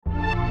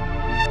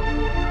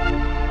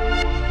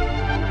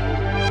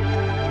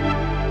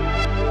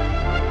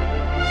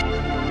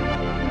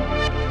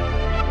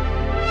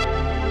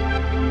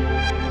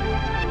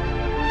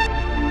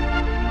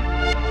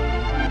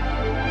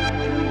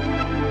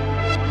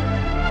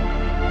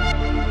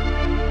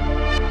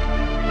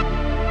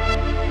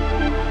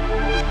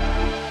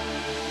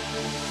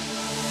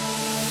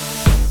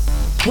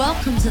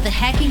Welcome to the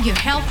Hacking Your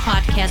Health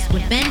podcast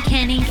with Ben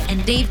Kenning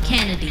and Dave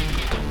Kennedy.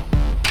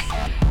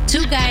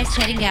 Two guys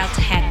heading out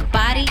to hack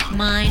body,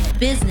 mind,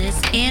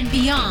 business, and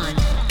beyond.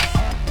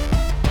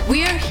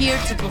 We are here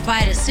to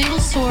provide a single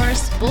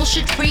source,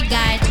 bullshit-free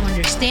guide to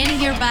understanding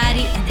your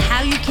body and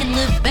how you can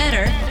live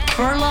better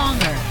for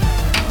longer.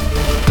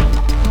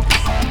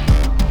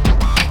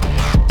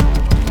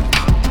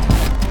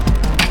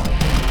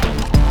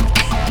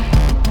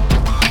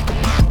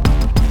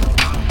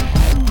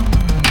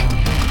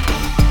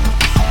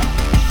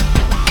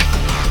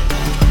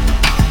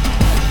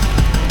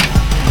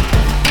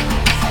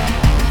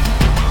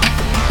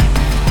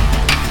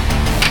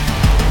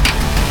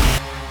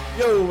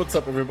 What's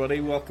up,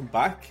 everybody? Welcome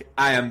back.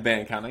 I am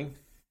Ben Canning.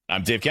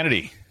 I'm Dave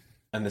Kennedy.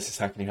 And this is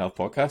Hacking Your Health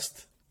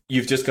podcast.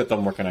 You've just got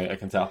done working out, I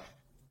can tell.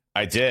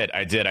 I did.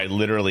 I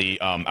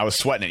literally, I was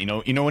sweating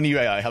it. You know when you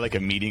had like a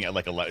meeting at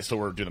like 11, so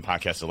we're doing the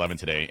podcast at 11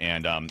 today.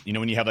 And you know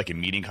when you have like a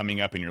meeting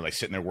coming up and you're like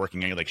sitting there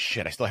working and you're like,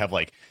 shit, I still have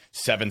like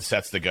 7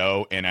 sets to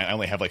go. And I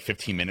only have like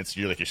 15 minutes.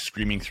 You're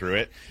screaming through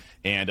it.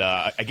 And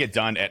I get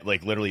done at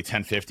like literally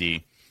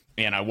 10:50.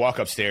 And I walk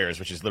upstairs,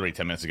 which is literally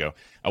 10 minutes ago.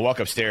 I walk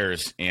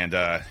upstairs and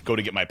go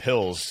to get my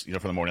pills,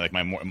 for the morning, like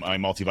my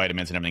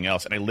multivitamins and everything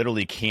else. And I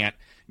literally can't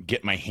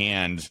get my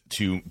hand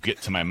to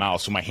get to my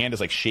mouth. So my hand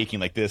is like shaking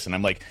like this. And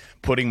I'm like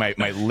putting my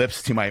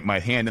lips to my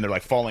hand and they're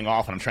like falling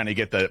off. And I'm trying to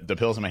get the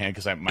pills in my hand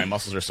because my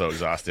muscles are so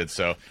exhausted.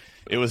 So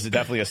it was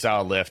definitely a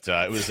solid lift.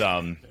 It was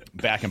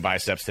back and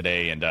biceps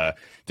today and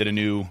did a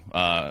new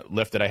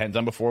lift that I hadn't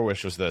done before,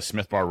 which was the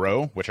Smith bar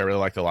row, which I really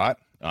liked a lot.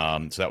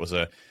 So that was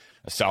a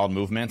solid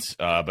movement,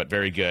 but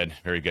very good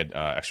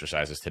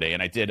exercises today.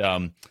 And I did,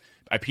 I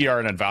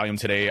PR'd on volume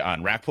today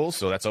on rack pulls,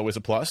 so that's always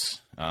a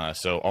plus.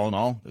 So all in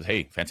all,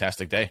 hey,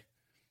 fantastic day.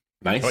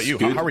 Nice. How about you?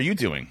 How are you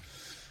doing?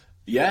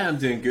 Yeah, I'm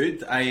doing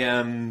good. I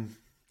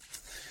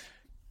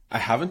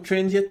haven't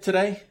trained yet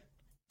today,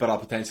 but I'll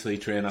potentially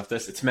train after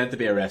this. It's meant to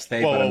be a rest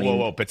day.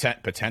 Whoa.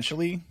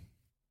 Potentially?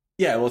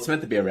 Yeah, well, it's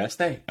meant to be a rest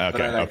day.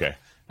 Okay, okay.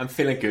 I'm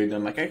feeling good.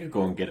 I'm like, I could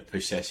go and get a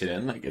push session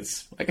in. I could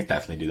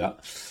definitely do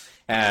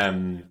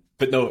that.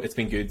 But no, it's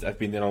been good. I've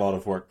been doing a lot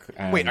of work.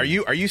 Wait, are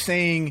you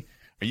saying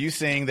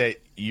that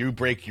you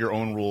break your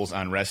own rules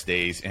on rest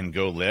days and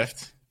go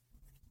lift?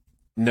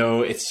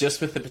 No, it's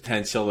just with the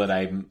potential that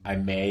I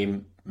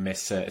may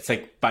miss it. It's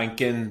like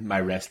banking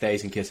my rest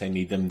days in case I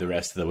need them the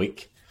rest of the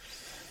week.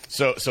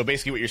 So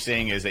basically what you're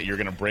saying is that you're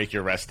going to break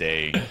your rest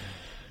day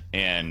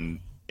and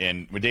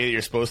the day that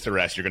you're supposed to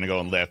rest, you're going to go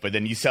and lift. But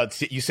then you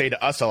say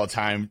to us all the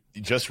time,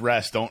 just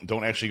rest,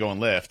 don't actually go and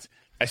lift.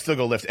 I still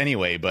go lift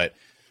anyway, but...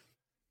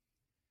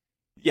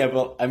 Yeah,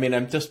 well, I mean,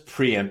 I'm just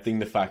preempting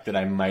the fact that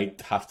I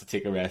might have to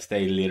take a rest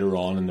day later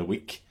on in the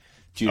week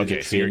due to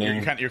the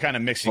training. So you're kind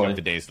of mixing up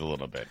the days a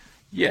little bit.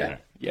 Yeah.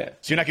 So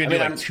you're not going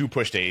to do 2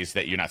 push days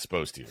that you're not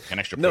supposed to. An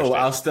extra push day. No,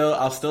 I'll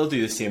still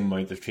do the same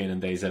amount of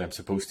training days that I'm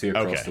supposed to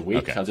across the week.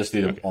 Okay. I'll just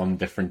do them on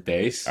different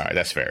days. All right,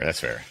 that's fair.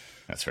 Is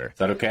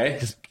that okay?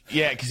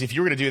 Because if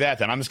you were going to do that,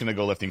 then I'm just going to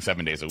go lifting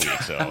 7 days a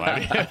week. So,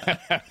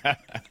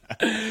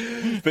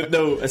 But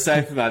no,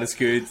 aside from that, it's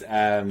good.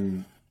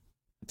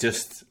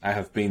 I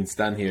have been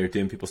standing here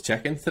doing people's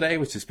check-ins today,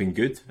 which has been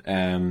good.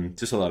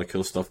 Just a lot of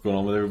cool stuff going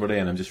on with everybody,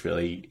 and I'm just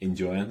really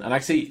enjoying. And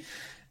actually,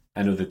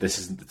 I know that this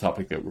isn't the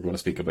topic that we're going to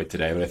speak about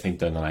today, but I think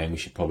down the line we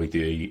should probably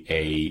do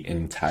an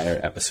entire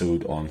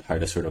episode on how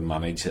to sort of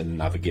manage and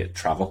navigate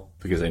travel,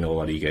 because I know a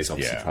lot of you guys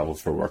obviously travel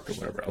for work or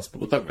whatever else,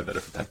 but we'll talk about that at a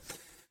different time.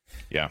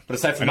 Yeah. But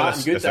aside from that,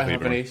 I'm good. I don't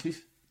have any issues.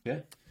 Yeah,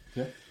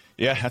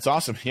 that's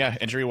awesome. Yeah,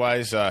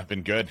 injury-wise,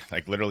 been good.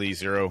 Like literally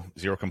zero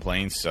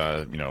complaints.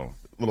 A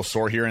little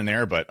sore here and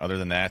there, but other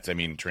than that, I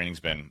mean,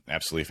 training's been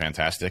absolutely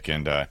fantastic,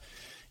 and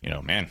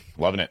man,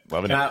 loving it.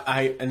 Now,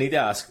 I need to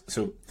ask.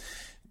 So,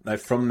 now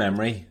from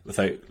memory,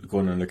 without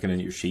going and looking at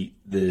your sheet,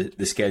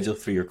 the schedule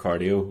for your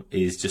cardio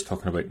is just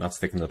talking about not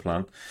sticking to the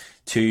plan.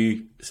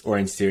 2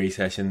 Orange Theory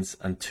sessions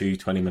and 2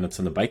 20 minutes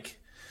on the bike.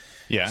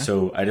 Yeah.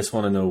 So I just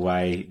want to know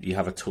why you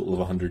have a total of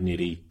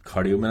 180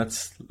 cardio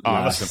minutes.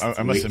 I must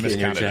have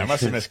miscounted. I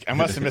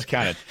must have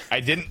miscounted. I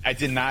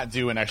did not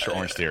do an extra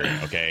Orange Theory.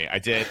 Okay. I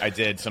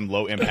did some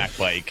low impact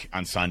bike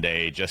on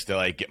Sunday just to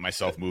like get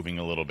myself moving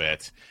a little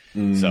bit.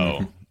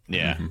 So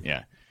yeah.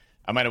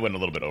 I might have went a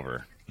little bit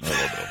over.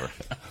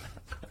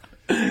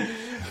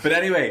 But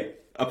anyway,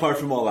 apart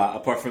from all that,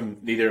 apart from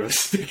neither of us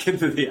sticking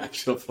to the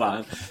actual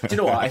plan, do you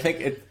know what? I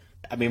think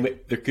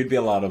there could be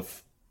a lot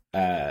of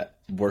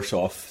worse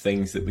off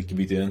things that we could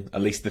be doing.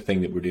 At least the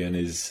thing that we're doing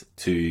is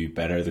to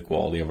better the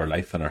quality of our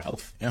life and our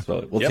health. Yeah.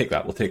 So we'll take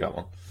that. We'll take that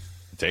one.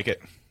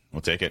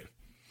 We'll take it.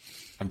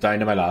 I'm down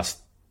to my last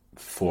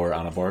 4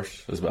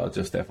 Anabors as well,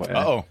 just FYI.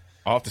 Oh,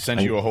 I'll have to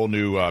send you a whole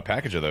new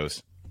package of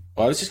those.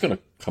 Well, I was just going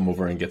to come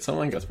over and get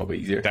something. That's probably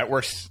easier. That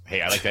works. Hey,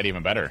 I like that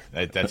even better.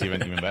 That's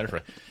even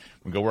better.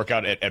 We go work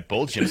out at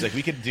both gyms. Like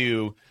we could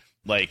do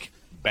like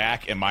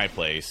back in my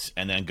place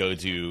and then go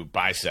do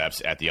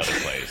biceps at the other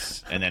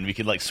place, and then we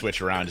could like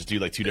switch around, just do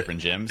like 2 different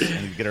gyms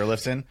and get our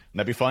lifts in. Wouldn't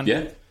that be fun?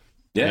 Yeah,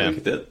 we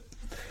could do it.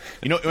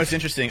 You know, what's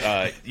interesting,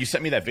 you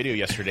sent me that video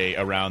yesterday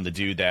around the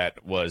dude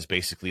that was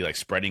basically like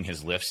spreading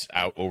his lifts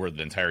out over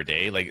the entire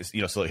day. Like,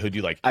 you know, so he'll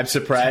do like... I'm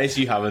surprised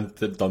you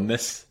haven't done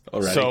this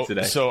already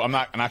today. So I'm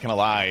not gonna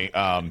lie.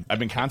 I've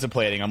been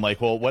contemplating. I'm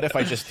like, well, what if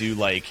I just do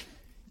like,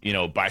 you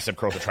know, bicep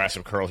curls or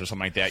tricep curls or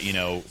something like that, you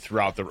know,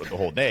 throughout the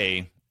whole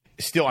day,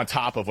 still on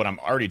top of what I'm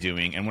already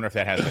doing, and wonder if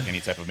that has like any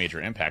type of major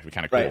impact. We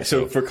kind of cool. Right.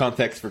 So for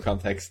context,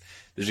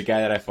 there's a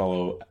guy that I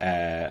follow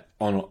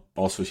on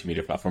all social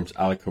media platforms.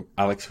 Alex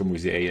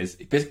Hormozier is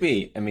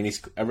basically, I mean,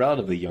 he's a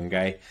relatively young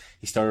guy.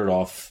 He started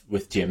off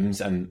with gyms,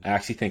 and I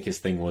actually think his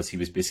thing was he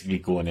was basically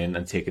going in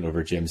and taking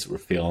over gyms that were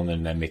failing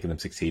and then making them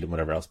succeed and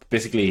whatever else. But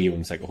basically, he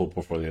owns like a whole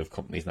portfolio of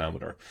companies now,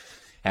 whatever.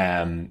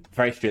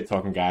 Very straight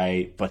talking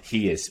guy, but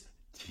he is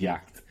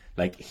jacked.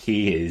 Like,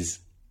 he is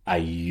a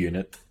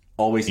unit.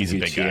 Always in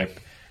good shape.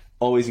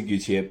 Always in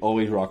good shape.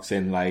 Always rocks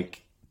in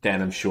like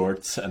denim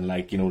shorts and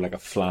like, you know, like a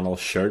flannel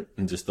shirt,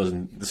 and just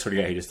doesn't, the sort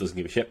of guy who just doesn't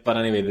give a shit. But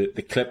anyway,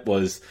 the clip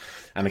was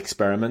an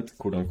experiment,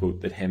 quote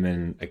unquote, that him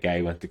and a guy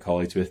he went to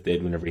college with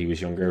did whenever he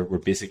was younger, where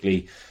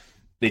basically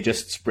they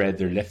just spread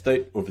their lift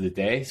out over the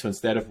day. So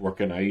instead of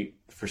working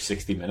out for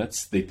 60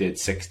 minutes, they did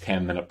 6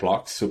 10-minute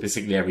blocks. So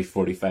basically every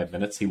 45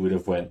 minutes he would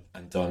have went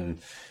and done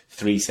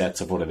 3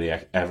 sets of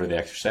whatever the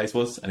exercise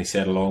was. And he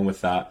said along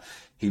with that,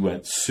 he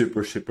went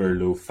super, super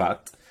low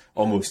fat,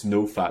 almost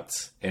no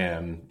fats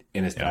in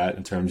his diet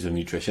in terms of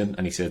nutrition.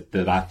 And he said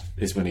that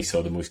is when he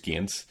saw the most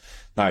gains.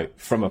 Now,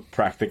 from a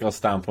practical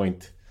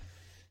standpoint,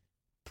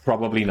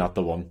 probably not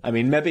the one. I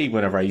mean, maybe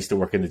whenever I used to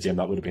work in the gym,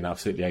 that would have been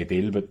absolutely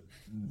ideal. But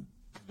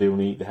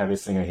the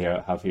heaviest thing I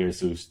have here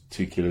is those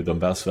 2 kilo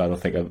dumbbells. So I don't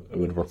think it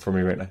would work for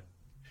me right now.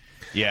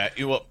 Yeah.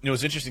 Well, you know,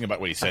 what's interesting about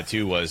what he said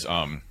too was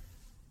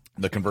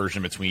the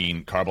conversion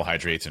between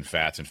carbohydrates and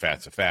fats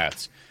to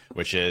fats,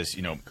 which is,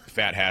 you know,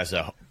 fat has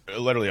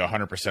literally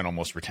 100%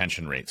 almost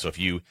retention rate. So if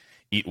you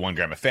eat 1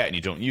 gram of fat and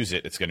you don't use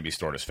it, it's going to be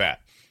stored as fat.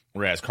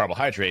 Whereas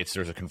carbohydrates,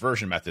 there's a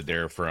conversion method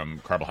there from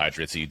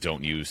carbohydrates that you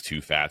don't use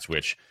to fats,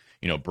 which,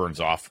 you know, burns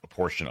off a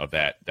portion of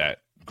that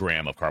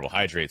gram of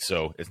carbohydrates.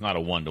 So it's not a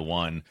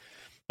 1-to-1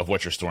 of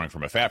what you're storing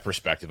from a fat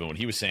perspective. And what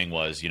he was saying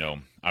was, you know,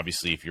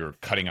 obviously if you're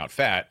cutting out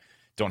fat,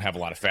 don't have a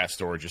lot of fat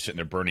storage, you're sitting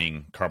there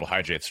burning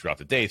carbohydrates throughout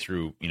the day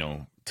through, you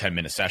know,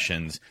 10-minute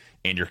sessions,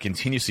 and you're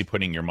continuously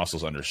putting your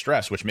muscles under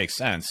stress, which makes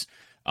sense.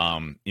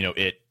 You know,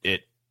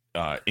 it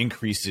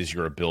increases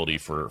your ability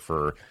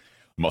for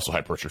muscle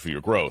hypertrophy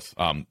or growth.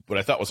 What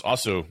I thought was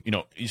also, you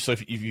know, so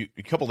if you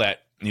couple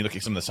that and you look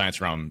at some of the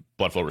science around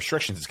blood flow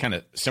restrictions, it's kind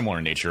of similar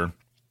in nature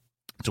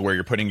to where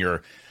you're putting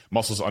your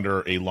muscles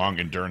under a long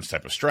endurance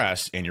type of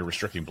stress and you're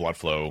restricting blood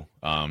flow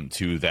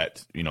to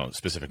that, you know,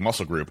 specific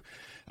muscle group.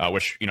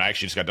 Which, you know, I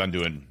actually just got done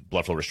doing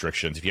blood flow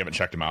restrictions. If you haven't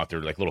checked them out,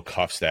 they're like little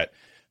cuffs that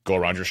go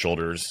around your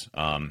shoulders.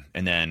 And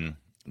then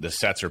the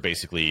sets are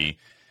basically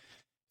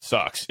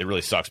sucks. It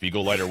really sucks. But you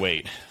go lighter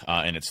weight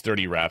and it's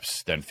 30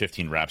 reps, then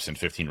 15 reps and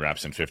 15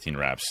 reps and 15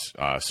 reps.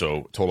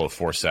 So total of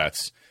 4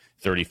 sets,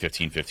 30,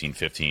 15, 15,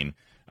 15.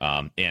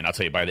 And I'll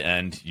tell you, by the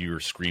end, you're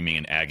screaming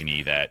in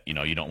agony that, you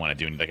know, you don't want to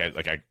do anything.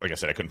 Like I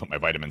said, I couldn't put my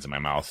vitamins in my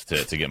mouth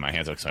to get my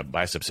hands up because my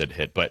biceps had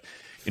hit. But,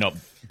 you know,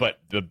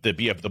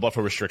 the blood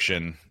flow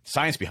restriction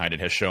science behind it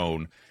has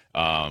shown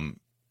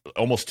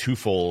almost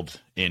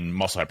twofold in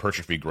muscle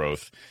hypertrophy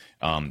growth,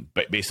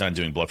 but based on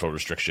doing blood flow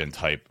restriction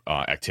type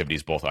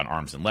activities, both on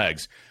arms and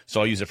legs.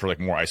 So I'll use it for like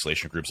more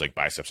isolation groups like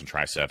biceps and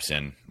triceps,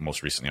 and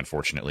most recently,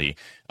 unfortunately,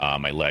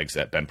 my legs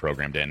that Ben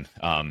programmed in.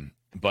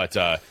 But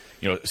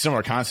you know,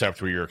 similar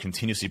concept where you're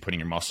continuously putting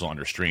your muscle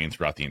under strain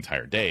throughout the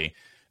entire day,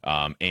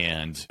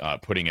 and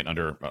putting it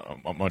under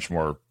a much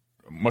more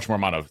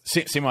amount of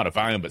same amount of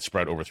volume, but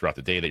spread over throughout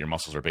the day. That your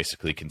muscles are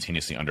basically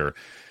continuously under,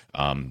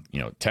 you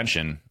know,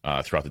 tension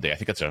throughout the day. I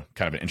think that's a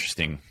kind of an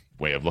interesting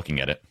way of looking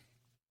at it.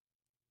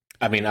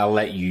 I mean, I'll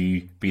let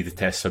you be the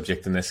test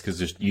subject in this because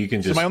you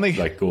can just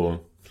go.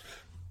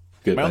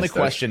 My only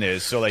question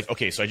is, so like,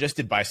 okay, so I just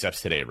did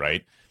biceps today,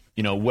 right?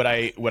 You know, would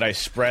I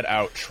spread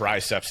out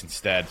triceps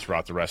instead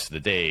throughout the rest of the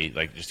day,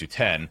 like just do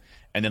 10,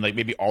 and then like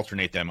maybe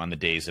alternate them on the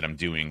days that I'm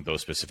doing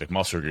those specific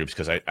muscle groups?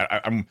 Because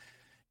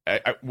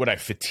would I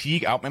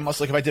fatigue out my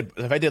muscle? Like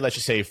if I did, let's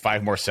just say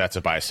 5 more sets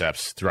of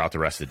biceps throughout the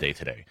rest of the day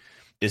today,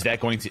 is that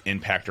going to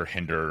impact or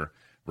hinder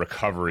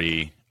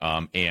recovery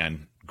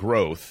and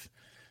growth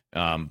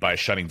by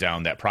shutting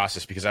down that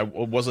process? Because I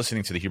was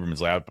listening to the Huberman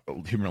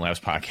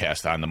Labs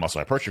podcast on the muscle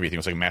hypertrophy thing. It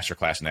was like a master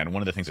class in that, and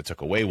one of the things I took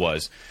away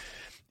was,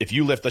 if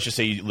you lift, let's just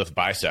say you lift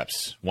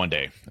biceps one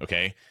day,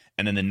 okay,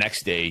 and then the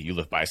next day you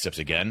lift biceps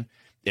again,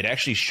 it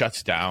actually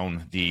shuts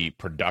down the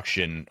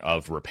production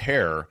of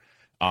repair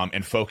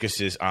and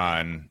focuses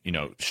on, you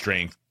know,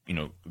 strength, you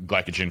know,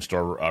 glycogen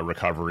store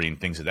recovery and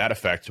things of that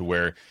effect, to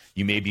where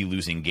you may be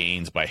losing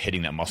gains by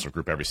hitting that muscle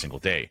group every single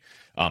day.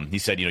 He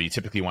said, you know, you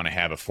typically want to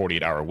have a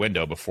 48-hour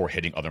window before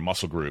hitting other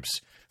muscle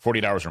groups,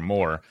 48 hours or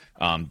more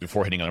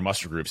before hitting other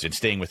muscle groups, and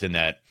staying within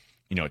that,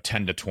 you know,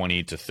 10 to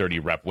 20 to 30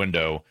 rep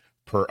window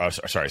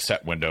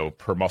set window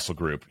per muscle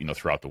group, you know,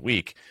 throughout the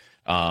week.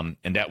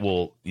 and that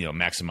will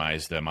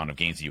maximize the amount of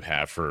gains that you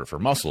have for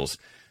muscles.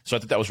 So I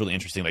thought that was really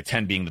interesting, like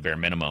 10 being the bare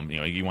minimum.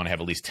 You want to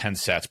have at least 10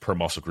 sets per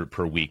muscle group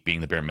per week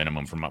being the bare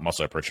minimum for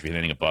muscle hypertrophy.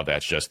 Anything above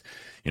that's just,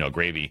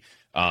 gravy.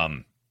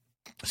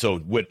 So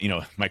what,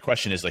 my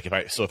question is, like,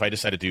 if I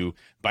decide to do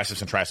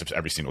biceps and triceps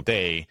every single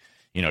day,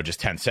 just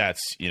 10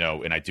 sets,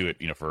 and I do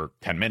it, for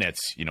 10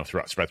 minutes,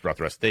 spread throughout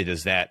the rest of the day,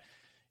 does that,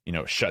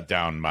 shut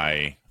down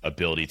my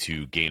ability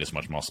to gain as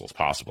much muscle as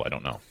possible? I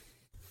don't know.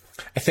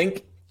 I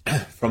think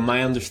from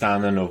my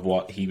understanding of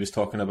what he was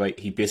talking about,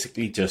 he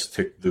basically just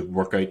took the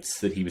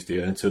workouts that he was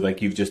doing. So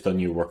like you've just done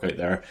your workout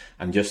there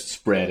and just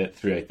spread it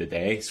throughout the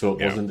day. So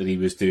it wasn't that he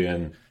was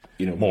doing,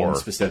 more one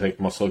specific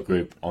muscle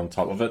group on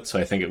top of it. So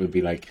I think it would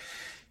be like,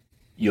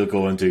 you'll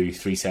go and do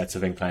 3 sets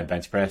of incline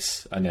bench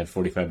press, and then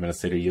 45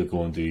 minutes later, you'll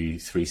go and do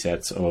 3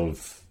 sets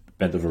of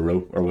bent over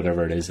row or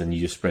whatever it is, and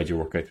you just spread your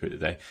workout through the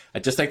day.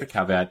 I'd just like to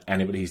caveat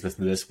anybody who's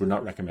listening to this, we're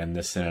not recommending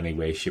this in any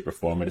way, shape, or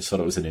form. I just thought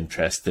it was an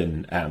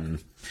interesting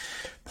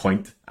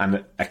point.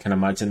 And I can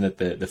imagine that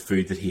the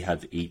food that he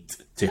had to eat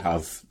to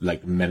have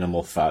like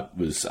minimal fat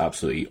was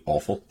absolutely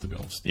awful, to be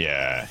honest.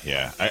 Yeah.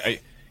 I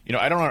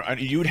don't know.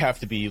 You would have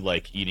to be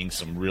like eating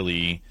some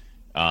really.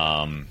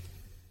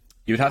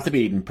 You would have to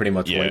be eating pretty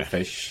much white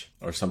fish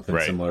or something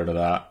similar to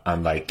that,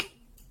 and like,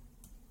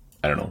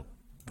 I don't know,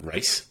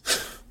 rice.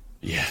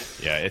 Yeah.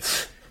 I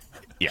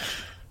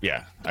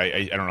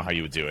don't know how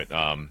you would do it.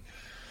 I mean,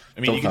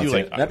 Don't you can do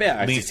like maybe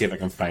I actually see if I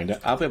can find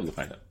it. I'll be able to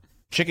find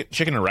it.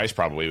 Chicken and rice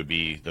probably would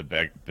be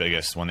the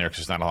biggest one there, because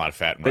there's not a lot of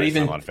fat in rice,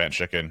 not a lot of fat in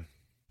chicken.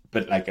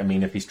 But like, I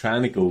mean, if he's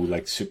trying to go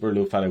like super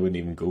low fat, I wouldn't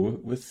even go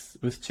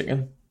with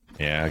chicken.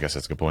 Yeah, I guess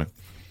that's a good point.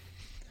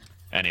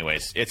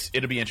 Anyways,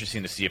 it'll be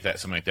interesting to see if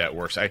something like that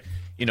works. And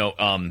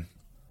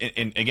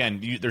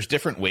again, there's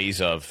different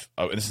ways of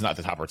and this is not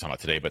the top we're talking about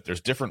today, but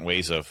there's different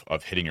ways of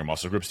hitting your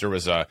muscle groups. There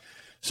was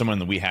someone in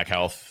the We Hack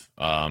Health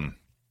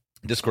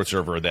Discord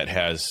server that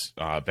has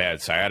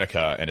bad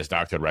sciatica, and his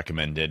doctor had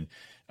recommended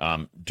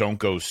don't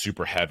go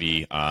super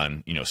heavy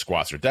on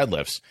squats or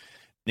deadlifts.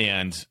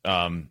 And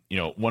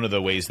one of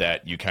the ways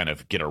that you kind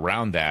of get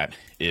around that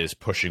is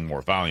pushing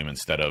more volume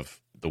instead of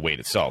the weight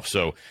itself.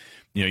 So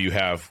you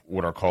have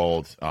what are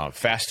called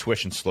fast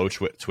twitch and slow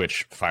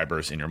twitch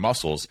fibers in your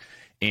muscles,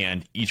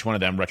 and each one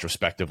of them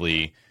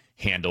retrospectively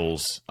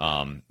handles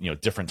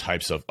different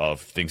types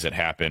of things that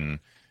happen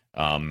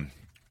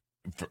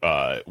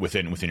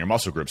within your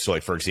muscle group. So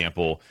like, for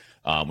example,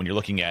 when you're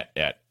looking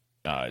at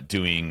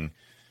doing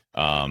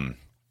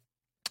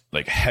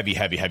like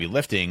heavy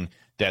lifting,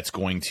 that's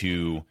going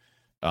to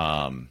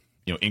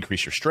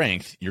increase your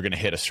strength, you're going to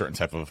hit a certain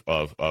type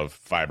of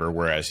fiber.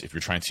 Whereas if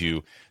you're trying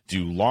to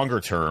do longer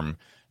term,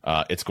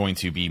 it's going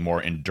to be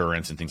more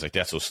endurance and things like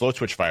that. So slow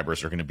twitch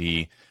fibers are going to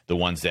be the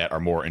ones that are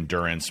more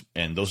endurance,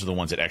 and those are the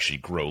ones that actually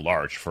grow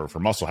large for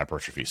muscle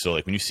hypertrophy. So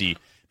like when you see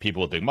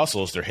people with big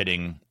muscles, they're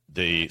hitting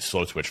the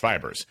slow twitch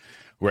fibers,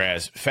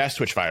 whereas fast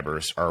twitch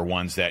fibers are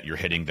ones that you're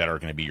hitting that are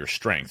going to be your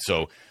strength.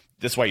 So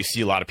that's why you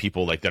see a lot of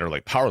people like that are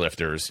like power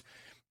lifters.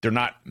 They're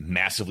not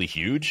massively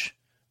huge,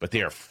 but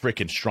they are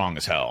freaking strong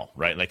as hell,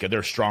 right? Like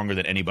they're stronger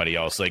than anybody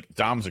else. Like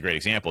Dom's a great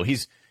example. I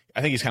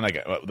think he's kind of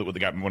like the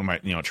guy, one of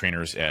my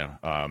trainers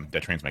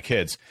that trains my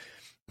kids.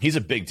 He's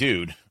a big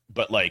dude,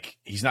 but like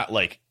he's not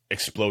like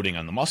exploding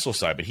on the muscle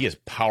side, but he is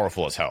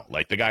powerful as hell.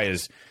 Like the guy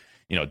is,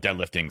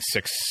 deadlifting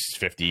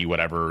 650,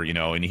 whatever,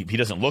 and he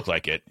doesn't look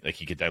like it. Like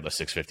he could deadlift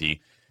 650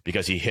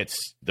 because he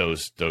hits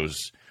those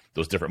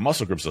different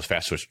muscle groups, those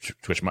fast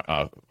twitch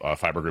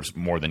fiber groups,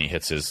 more than he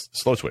hits his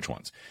slow twitch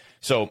ones.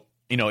 So,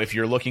 if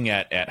you're looking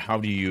at how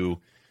do you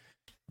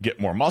get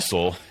more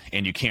muscle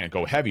and you can't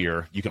go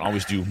heavier, you can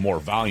always do more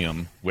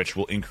volume, which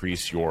will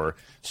increase your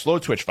slow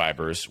twitch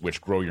fibers,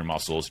 which grow your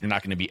muscles. You're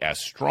not going to be as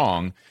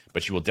strong,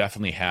 but you will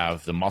definitely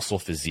have the muscle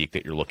physique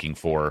that you're looking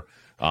for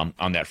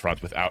on that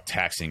front without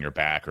taxing your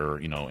back or,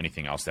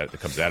 anything else that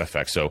comes to that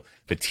effect. So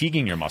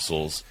fatiguing your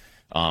muscles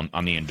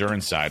on the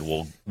endurance side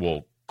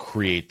will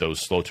create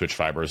those slow twitch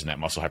fibers and that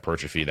muscle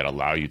hypertrophy that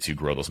allow you to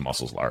grow those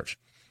muscles large.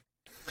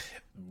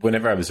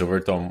 Whenever I was over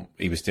at Dom,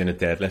 he was doing a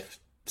deadlift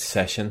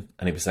session,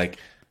 and he was like,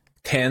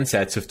 10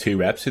 sets of 2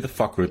 reps. Who the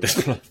fuck wrote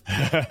this one?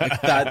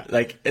 Like that,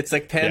 like it's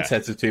like 10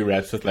 sets of 2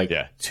 reps with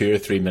 2 or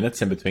 3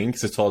 minutes in between,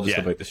 because it's all just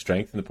about the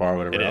strength and the power,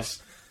 whatever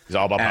else. It's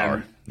all about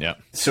power. Yeah.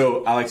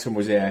 So Alex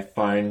Hormozi, I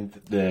found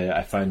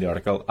the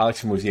article.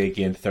 Alex Hormozi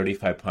gained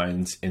 35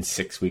 pounds in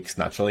 6 weeks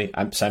naturally.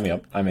 Sign me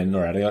up. I'm in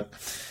already.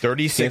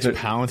 36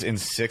 pounds in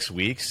 6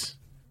 weeks.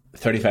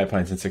 35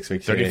 pounds in 6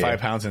 weeks. 35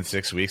 pounds in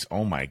 6 weeks.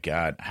 Oh my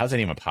God. How's that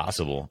even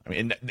possible? I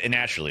mean,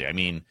 naturally,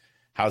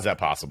 how's that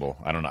possible?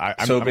 I don't know.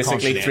 I'm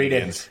basically 3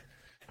 days.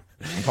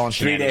 I'm calling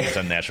shenanigans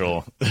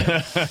unnatural.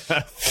 Definitely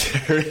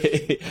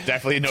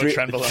no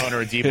trenbolone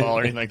or a deep ball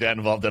or anything like that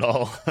involved at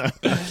all.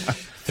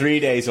 3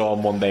 days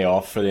on, 1 day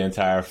off for the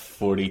entire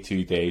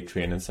 42-day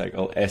training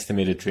cycle.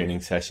 Estimated training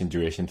session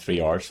duration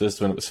 3 hours. So this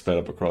is when it was split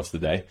up across the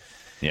day.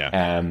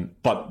 Yeah.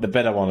 But the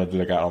bit I wanted to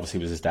look at obviously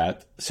was his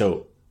diet.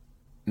 So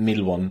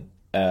meal one,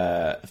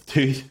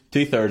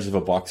 2/3 of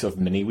a box of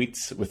mini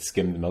wheats with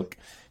skimmed milk,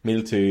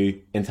 Meal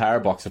 2, entire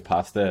box of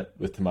pasta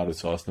with tomato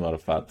sauce, tomato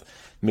fat.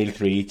 Meal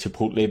 3,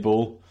 chipotle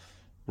bowl,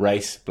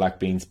 rice, black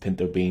beans,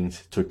 pinto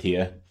beans,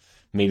 tortilla.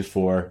 Meal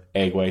 4,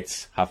 egg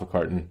whites, half a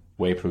carton,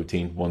 whey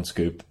protein, 1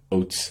 scoop,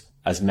 oats,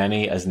 as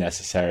much as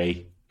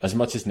necessary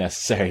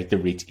to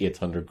reach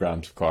 800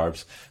 grams of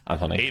carbs, and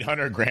honey.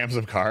 800 grams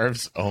of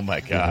carbs? Oh my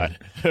God.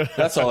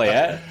 That's all I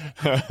ate.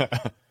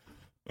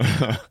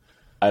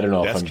 I don't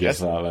know if I'm just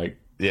that, like.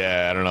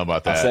 Yeah, I don't know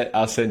about that.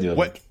 I'll send you a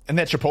link. And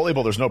that chipotle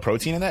bowl, there's no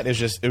protein in that? It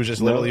was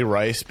just literally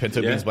rice,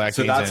 pinto beans, black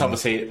beans.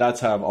 So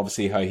that's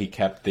obviously how he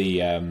kept the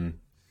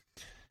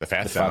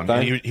fat down.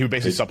 And he would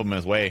basically supplement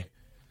his whey.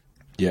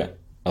 Yeah.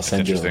 I'll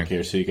send you a link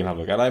here so you can have a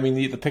look at it. I mean,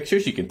 the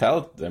pictures, you can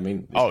tell. I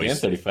mean,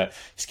 he's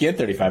gained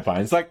 35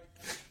 pounds. Like,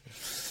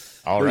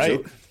 all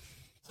right.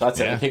 That's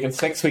it. We're taking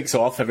 6 weeks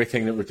off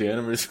everything that we're doing.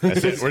 And we're just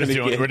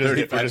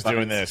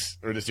doing this.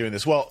 We're just doing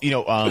this. Well,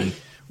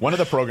 one of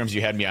the programs you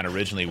had me on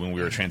originally when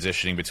we were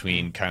transitioning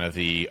between kind of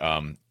the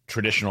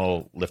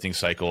traditional lifting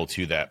cycle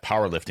to that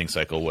powerlifting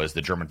cycle was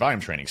the German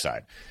volume training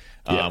side,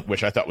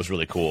 which I thought was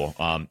really cool.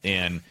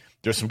 And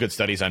there's some good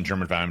studies on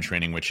German volume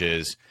training, which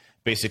is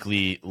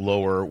basically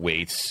lower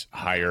weights,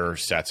 higher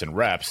sets and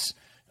reps,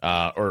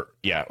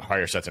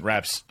 higher sets and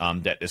reps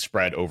that is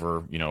spread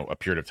over, a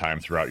period of time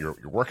throughout your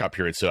workout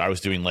period. So I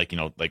was doing like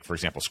for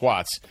example,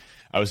 squats,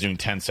 I was doing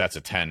 10 sets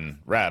of 10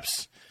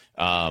 reps,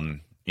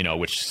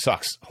 which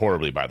sucks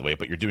horribly, by the way,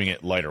 but you're doing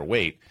it lighter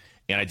weight.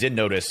 And I did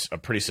notice a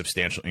pretty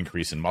substantial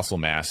increase in muscle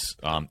mass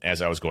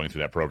as I was going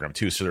through that program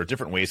too. So there are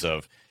different ways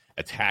of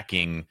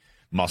attacking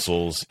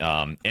muscles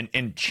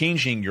and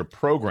changing your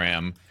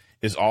program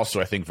is also,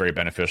 I think, very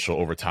beneficial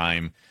over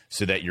time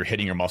so that you're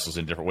hitting your muscles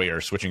in a different way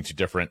or switching to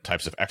different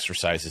types of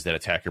exercises that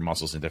attack your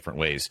muscles in different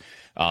ways.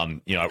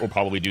 We'll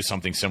probably do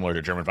something similar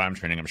to German volume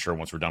training, I'm sure,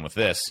 once we're done with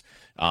this,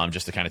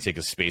 just to kind of take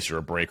a space or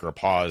a break or a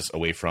pause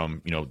away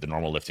from, the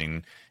normal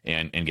lifting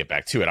and get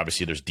back to it.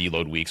 Obviously, there's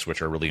deload weeks,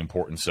 which are really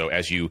important. So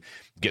as you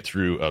get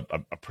through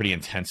a pretty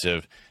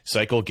intensive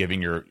cycle,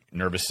 giving your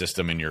nervous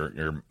system and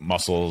your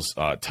muscles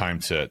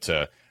time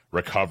to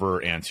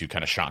recover and to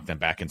kind of shock them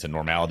back into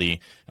normality,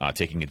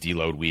 taking a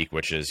deload week,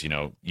 which is,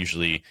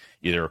 usually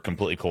either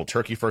completely cold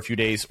turkey for a few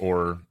days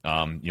or,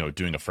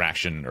 doing a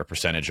fraction or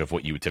percentage of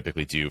what you would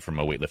typically do from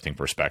a weightlifting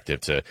perspective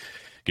to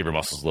give your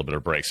muscles a little bit of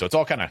a break. So it's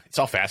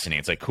all fascinating.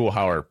 It's like cool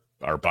how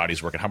our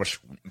bodies work and how much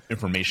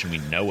information we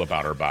know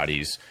about our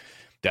bodies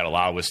that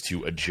allow us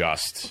to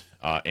adjust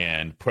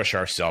and push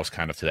ourselves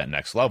kind of to that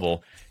next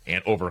level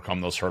and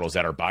overcome those hurdles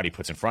that our body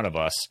puts in front of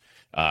us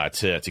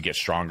to get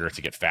stronger,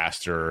 to get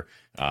faster,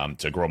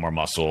 to grow more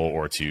muscle,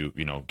 or to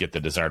get the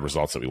desired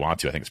results that we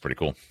want to. I think it's pretty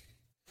cool.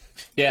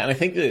 Yeah, and I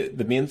think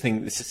the main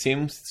thing, it's the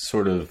same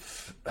sort of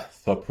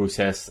thought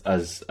process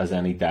as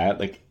any diet.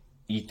 Like,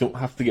 you don't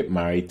have to get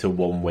married to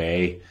one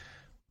way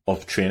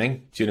of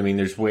training. Do you know what I mean?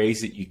 There's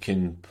ways that you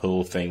can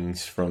pull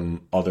things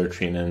from other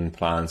training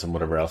plans and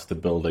whatever else to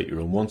build out your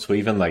own one. So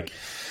even like,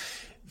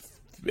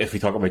 if we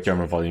talk about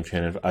German volume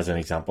training as an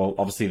example,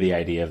 obviously the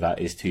idea of that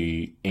is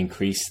to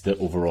increase the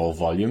overall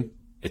volume.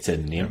 It's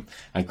in the name.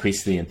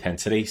 Increase the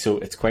intensity. So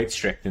it's quite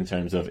strict in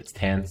terms of it's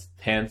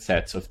 10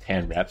 sets of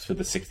 10 reps with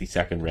a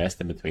 60-second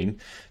rest in between.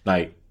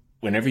 Now,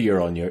 whenever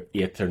you're on your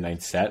 8th or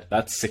 9th set,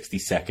 that 60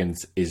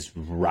 seconds is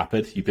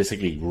rapid. You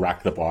basically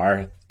rack the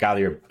bar, get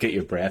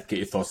your breath, get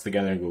your thoughts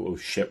together and go, oh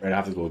shit, right, I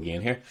have to go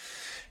again here.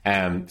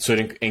 So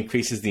it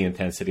increases the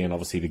intensity, and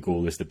obviously the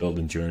goal is to build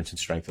endurance and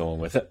strength along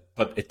with it.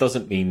 But it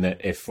doesn't mean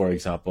that if, for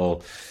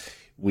example,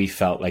 we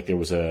felt like there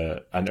was an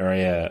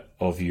area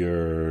of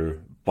your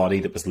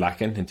body that was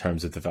lacking in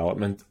terms of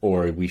development,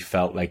 or we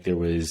felt like there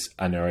was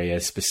an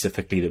area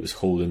specifically that was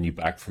holding you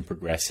back from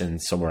progressing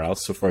somewhere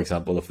else. So, for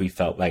example, if we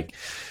felt like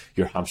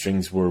your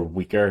hamstrings were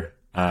weaker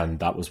and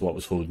that was what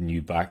was holding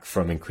you back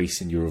from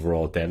increasing your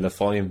overall deadlift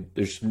volume,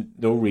 there's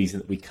no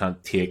reason that we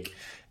can't take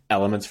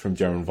elements from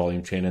German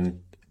volume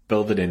training,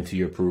 build it into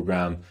your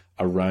program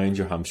around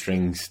your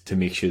hamstrings to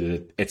make sure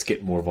that it's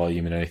getting more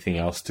volume and anything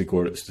else to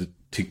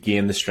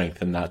gain the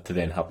strength in that to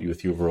then help you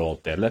with your overall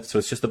deadlift. So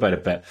it's just about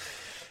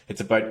it's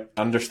about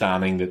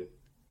understanding that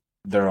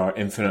there are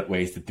infinite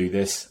ways to do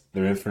this.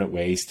 There are infinite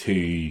ways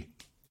to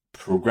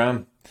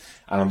program,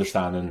 and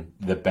understanding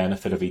the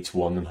benefit of each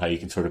one and how you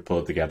can sort of pull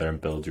it together and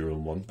build your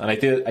own one. And I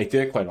do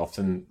it quite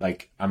often.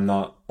 Like, I'm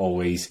not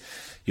always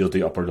you'll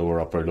do upper lower,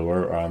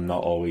 or I'm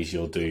not always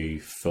you'll do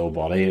full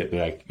body.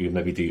 Like, you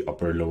maybe do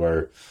upper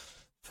lower,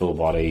 full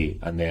body,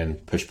 and then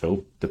push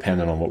pull,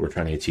 depending on what we're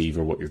trying to achieve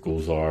or what your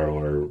goals are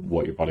or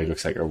what your body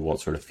looks like or what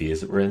sort of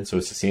phase that we're in. So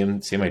it's the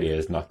same idea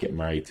as not getting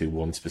married to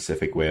one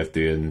specific way of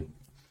doing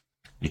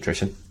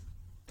nutrition.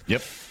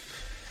 Yep.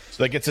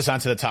 So that gets us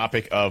onto the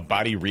topic of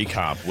body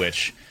recomp,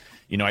 which,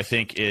 I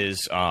think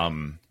is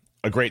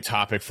a great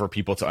topic for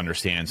people to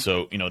understand.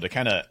 So, to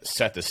kind of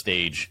set the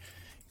stage,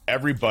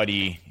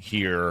 everybody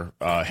here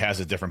has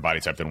a different body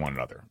type than one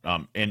another.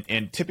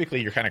 And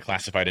typically you're kind of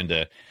classified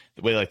into,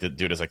 the way I like to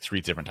do it is like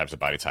 3 different types of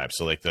body types.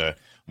 So like the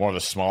more of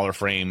the smaller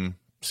frame,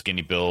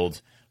 skinny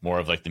build, more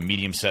of like the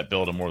medium set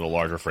build, and more of the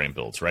larger frame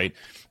builds, right?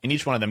 And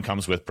each one of them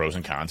comes with pros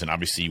and cons, and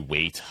obviously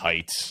weight,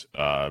 height,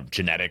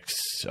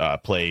 genetics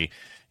play,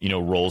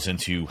 roles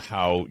into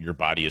how your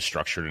body is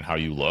structured and how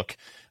you look.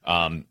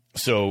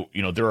 So,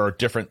 there are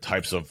different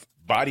types of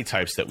body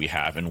types that we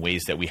have and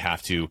ways that we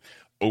have to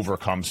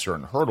overcome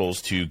certain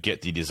hurdles to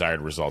get the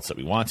desired results that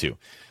we want to.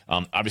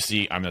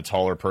 Obviously, I'm a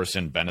taller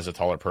person. Ben is a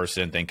taller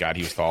person. Thank God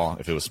he was tall.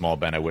 If it was small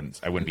Ben, I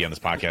wouldn't be on this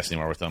podcast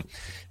anymore with him.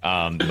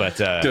 But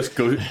just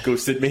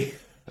ghosted me.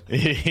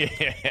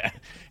 Yeah.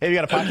 Hey, we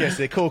got a podcast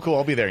today. Cool.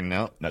 I'll be there.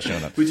 No, not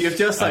showing up. Would you have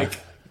just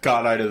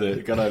got out of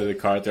the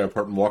car at the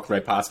airport and walked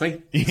right past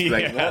me?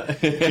 Yeah.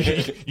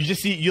 You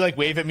just see, you like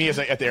wave at me as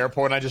at the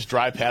airport, and I just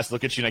drive past,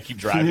 look at you, and I keep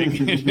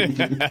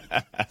driving.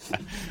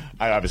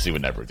 I obviously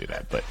would never do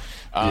that, but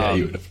yeah,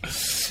 you would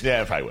have.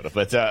 Yeah, I probably would have.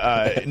 But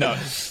no,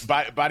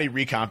 body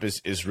recomp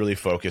is really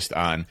focused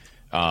on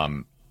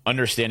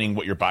understanding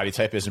what your body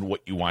type is and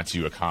what you want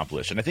to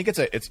accomplish. And I think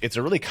it's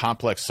a really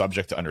complex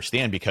subject to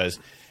understand, because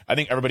I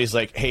think everybody's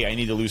like, hey, I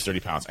need to lose 30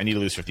 pounds. I need to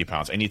lose 50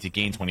 pounds. I need to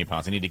gain 20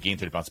 pounds. I need to gain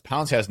 30 pounds.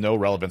 Pounds has no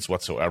relevance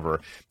whatsoever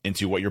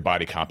into what your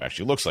body comp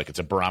actually looks like. It's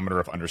a barometer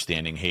of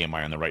understanding, hey, am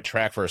I on the right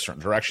track for a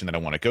certain direction that I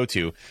want to go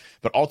to?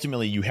 But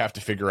ultimately, you have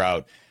to figure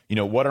out,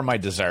 what are my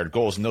desired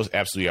goals? And those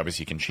absolutely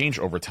obviously can change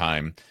over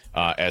time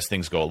as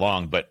things go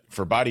along. But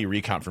for body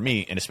recomp, for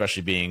me, and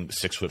especially being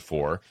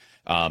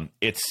 6'4",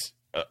 it's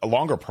a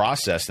longer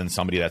process than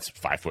somebody that's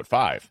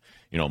 5'5".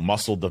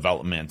 Muscle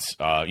development,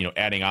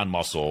 adding on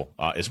muscle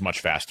is much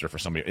faster for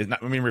somebody.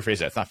 Let me rephrase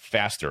that. It's not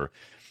faster.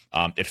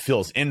 It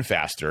fills in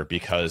faster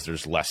because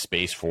there's less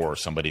space for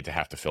somebody to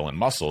have to fill in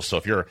muscle. So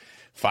if you're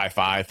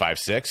 5'5",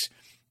 5'6",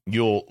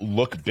 you'll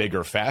look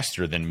bigger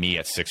faster than me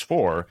at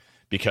 6'4",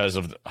 because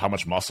of how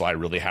much muscle I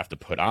really have to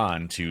put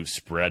on to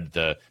spread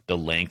the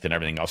length and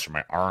everything else for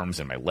my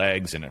arms and my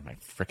legs and my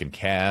freaking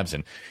calves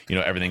and,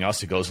 everything else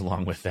that goes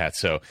along with that.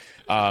 So,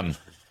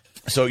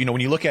 when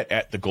you look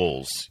at the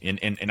goals, and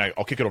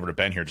I'll kick it over to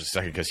Ben here just a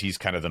second, because he's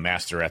kind of the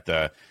master at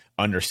the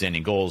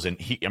understanding goals. And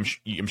I'm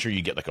sure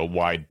you get like a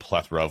wide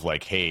plethora of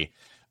like, hey,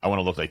 I want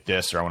to look like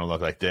this, or I want to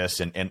look like this.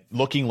 And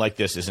looking like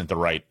this isn't the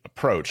right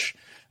approach.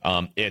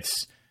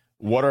 It's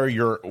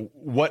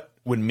what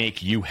would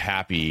make you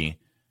happy,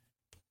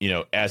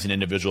 as an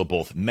individual,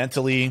 both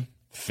mentally,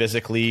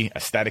 physically,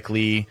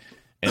 aesthetically,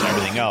 and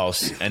everything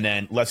else. And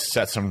then let's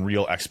set some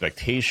real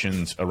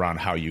expectations around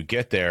how you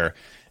get there,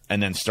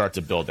 and then start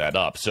to build that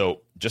up.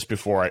 So just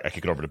before I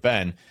kick it over to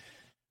Ben,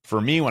 for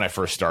me, when I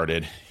first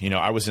started,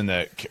 I was in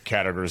the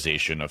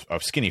categorization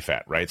of skinny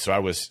fat, right? So I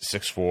was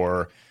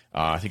 6'4",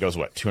 I think I was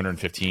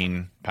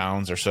 215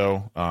 pounds or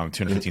so,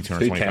 215,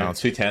 220 pounds.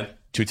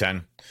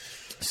 210.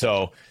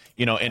 So,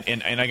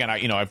 and again,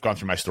 I've gone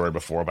through my story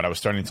before, but I was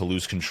starting to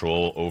lose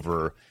control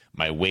over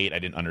my weight. I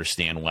didn't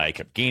understand why I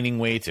kept gaining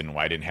weight and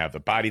why I didn't have the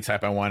body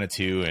type I wanted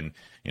to. And,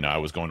 I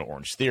was going to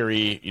Orange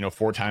Theory,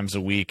 4 times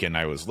a week, and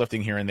I was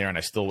lifting here and there, and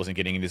I still wasn't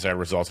getting any desired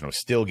results, and I was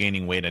still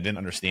gaining weight. I didn't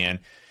understand.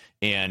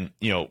 And,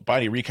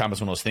 body recomp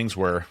is one of those things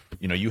where,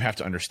 you have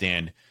to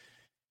understand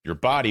your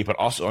body, but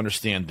also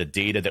understand the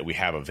data that we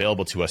have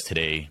available to us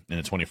today in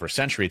the 21st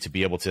century to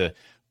be able to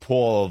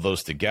pull all of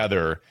those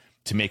together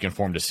to make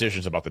informed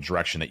decisions about the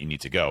direction that you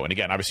need to go. And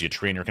again, obviously a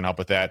trainer can help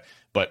with that,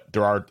 but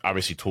there are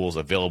obviously tools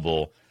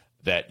available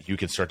that you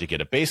can start to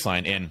get a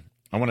baseline. And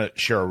I want to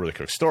share a really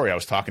quick story. I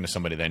was talking to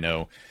somebody that I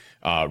know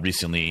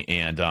recently,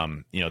 and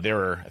they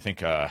were, I think,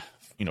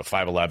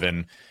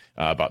 5'11",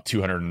 about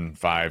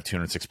 205,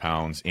 206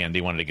 pounds, and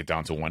they wanted to get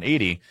down to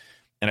 180.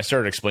 And I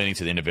started explaining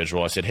to the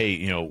individual, I said,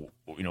 hey,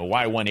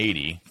 why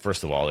 180?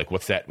 First of all, like,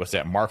 what's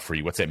that mark for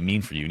you? What's that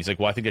mean for you? And he's like,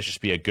 well, I think that should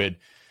just be a good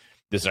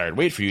desired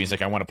weight for you. He's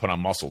like, I want to put on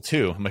muscle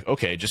too. I'm like,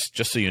 okay, just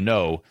so you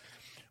know,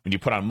 when you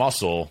put on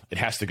muscle, it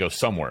has to go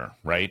somewhere,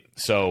 right?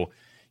 So,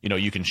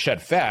 you can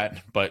shed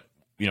fat, but,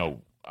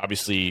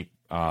 obviously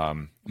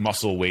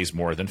muscle weighs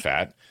more than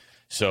fat.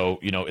 So,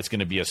 it's going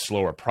to be a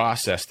slower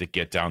process to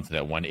get down to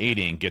that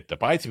 180 and get the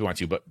body to be want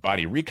to, but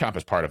body recomp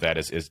as part of that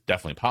is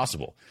definitely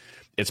possible.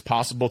 It's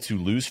possible to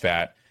lose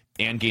fat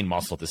and gain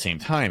muscle at the same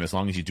time, as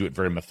long as you do it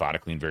very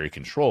methodically and very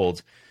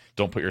controlled.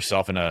 Don't put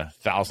yourself in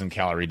 1,000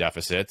 calorie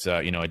deficit,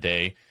 a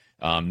day.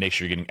 Make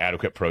sure you're getting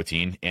adequate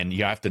protein, and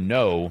you have to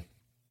know,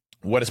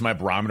 what is my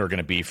barometer going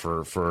to be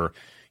for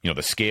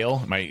the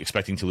scale? Am I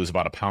expecting to lose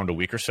about a pound a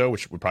week or so,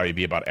 which would probably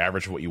be about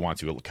average of what you want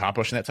to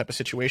accomplish in that type of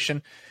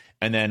situation?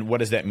 And then what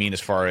does that mean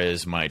as far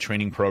as my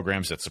training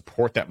programs that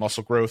support that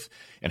muscle growth,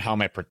 and how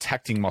am I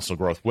protecting muscle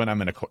growth when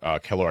I'm in a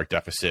caloric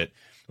deficit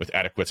with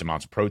adequate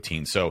amounts of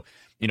protein? So,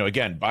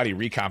 again, body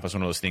recomp is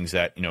one of those things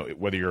that,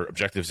 whether your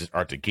objectives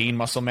are to gain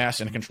muscle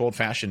mass in a controlled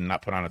fashion and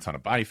not put on a ton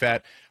of body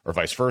fat, or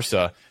vice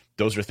versa,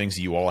 those are things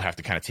that you all have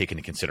to kind of take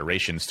into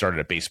consideration, start at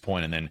a base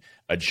point, and then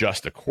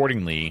adjust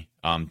accordingly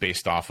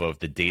based off of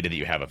the data that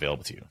you have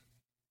available to you.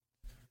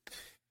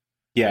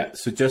 Yeah,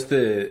 so just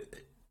to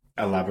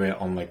elaborate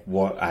on like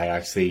what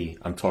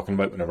I'm talking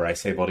about whenever I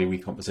say body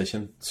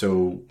recomposition.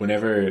 So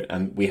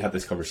and we had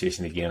this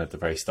conversation again at the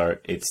very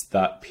start, it's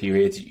that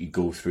period that you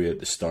go through at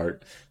the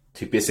start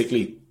to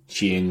basically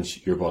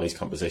change your body's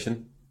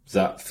composition. Is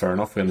that fair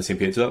enough? We're on the same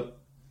page with that?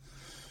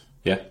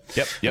 Yeah?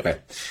 Yep. Okay.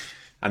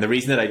 And the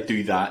reason that I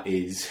do that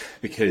is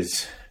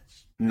because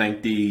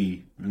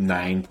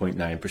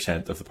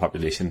 99.9% of the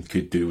population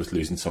could do with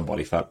losing some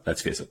body fat,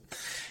 let's face it.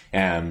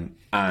 And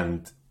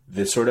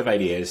the sort of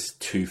idea is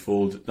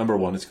twofold. Number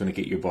one, it's going to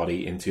get your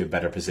body into a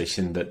better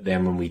position that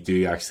then when we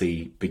do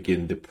actually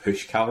begin to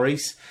push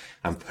calories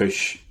and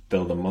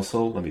build a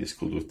muscle, let me just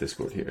go with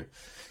Discord here.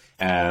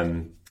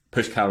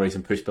 Push calories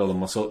and build a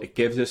muscle, it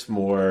gives us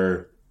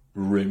more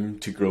room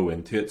to grow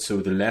into it. So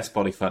the less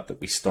body fat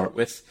that we start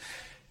with,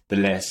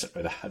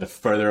 the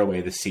further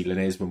away the ceiling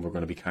is when we're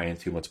going to be carrying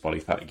too much body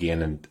fat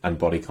again, and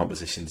body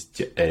composition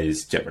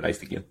is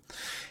jeopardized again.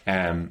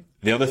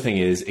 The other thing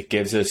is it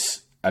gives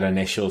us an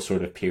initial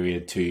sort of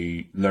period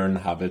to learn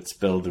habits,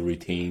 build the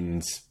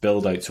routines,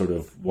 build out sort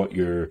of what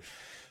your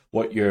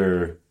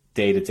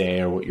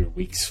day-to-day or what your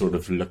weeks sort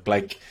of look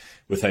like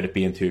without it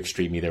being too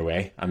extreme either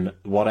way. And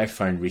what I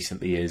found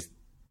recently is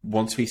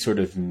once we sort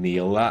of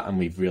nail that and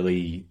we've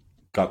really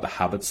got the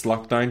habits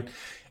locked down,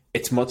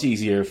 it's much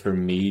easier for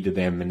me to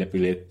then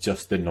manipulate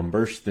just the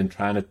numbers than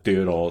trying to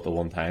do it all at the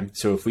one time.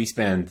 So if we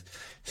spend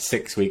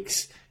 6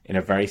 weeks in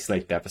a very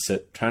slight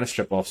deficit, trying to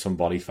strip off some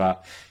body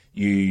fat,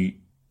 you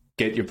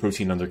get your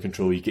protein under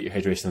control, you get your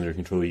hydration under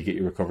control, you get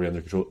your recovery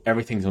under control,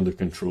 everything's under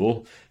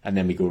control, and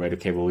then we go, right,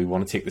 okay, well, we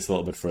want to take this a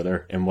little bit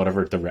further in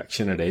whatever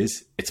direction it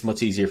is. It's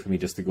much easier for me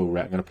just to go,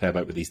 right, I'm going to play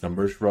about with these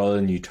numbers rather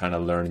than you trying to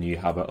learn a new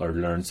habit or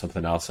learn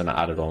something else and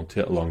add it on to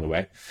it along the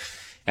way.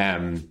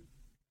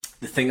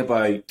 The thing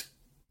about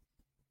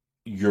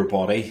your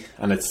body,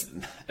 and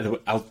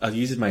I'll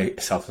use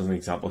myself as an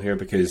example here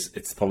because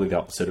it's probably the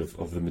opposite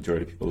of the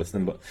majority of people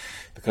listening, but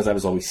because I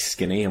was always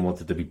skinny and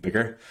wanted to be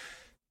bigger,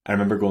 I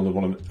remember going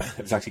to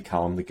it was actually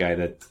Callum, the guy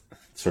that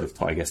sort of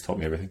taught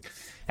me everything.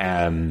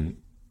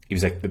 He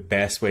was like, the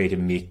best way to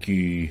make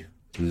you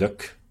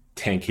look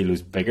 10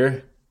 kilos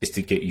bigger is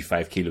to get you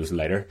 5 kilos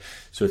lighter.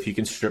 So if you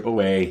can strip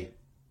away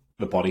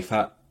the body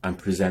fat and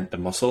present the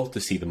muscle to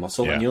see the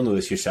muscle, and you'll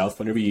notice yourself,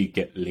 whenever you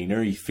get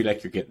leaner, you feel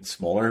like you're getting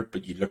smaller,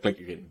 but you look like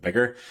you're getting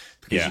bigger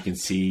because you can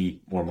see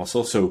more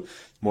muscle. So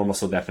more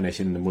muscle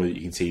definition, the more that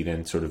you can see,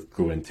 then sort of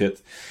grow into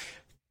it.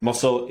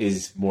 Muscle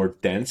is more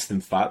dense than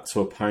fat,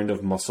 so a pound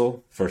of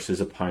muscle versus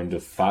a pound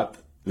of fat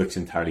looks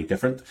entirely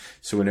different.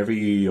 So whenever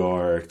you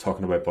are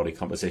talking about body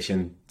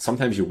composition,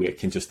 sometimes your weight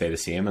can just stay the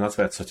same, and that's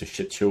why it's such a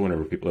shit show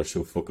whenever people are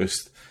so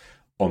focused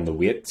on the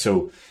weight.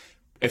 So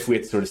if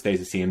weight sort of stays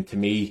the same, to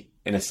me,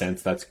 in a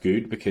sense, that's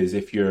good, because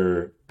if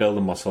you're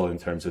building muscle in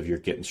terms of you're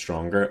getting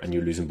stronger and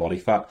you're losing body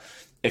fat,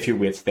 if your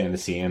weight's staying the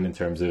same in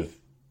terms of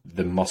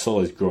the muscle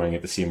is growing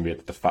at the same rate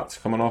that the fat's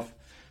coming off,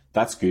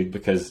 that's good,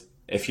 because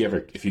if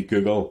you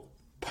Google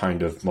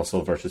pound of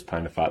muscle versus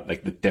pound of fat,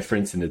 like the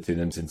difference in the two of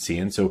them is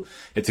insane. So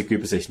it's a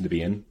good position to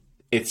be in.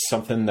 It's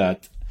something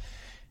that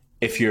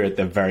if you're at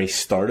the very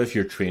start of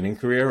your training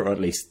career, or at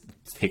least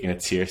taking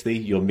it seriously,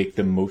 you'll make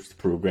the most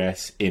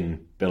progress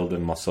in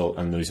building muscle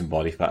and losing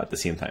body fat at the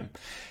same time.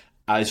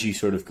 As you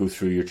sort of go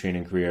through your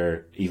training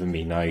career, even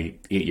me now,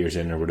 8 years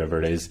in or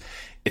whatever it is,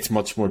 it's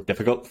much more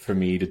difficult for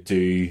me to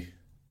do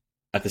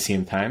at the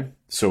same time.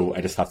 So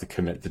I just have to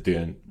commit to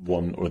doing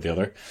one or the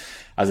other.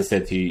 As I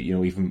said to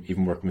you,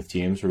 even working with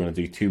James, we're going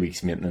to do 2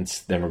 weeks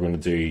maintenance. Then we're going to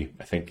do,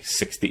 I think,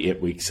 6 to 8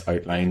 weeks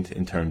outlined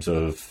in terms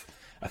of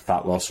a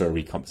fat loss or a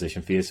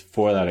recomposition phase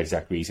for that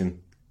exact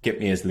reason. Get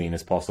me as lean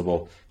as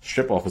possible,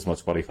 strip off as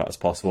much body fat as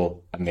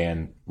possible, and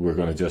then we're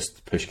going to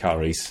just push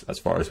calories as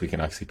far as we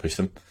can actually push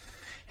them.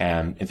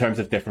 In terms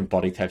of different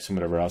body types and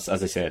whatever else,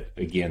 as I said,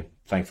 again,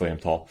 thankfully I'm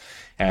tall.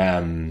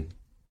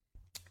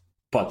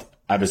 But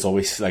I was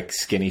always like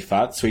skinny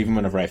fat. So even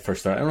whenever I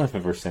first started, I don't know if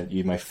I've ever sent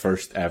you my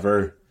first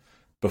ever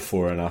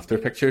before and after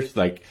pictures.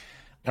 Like,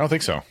 I don't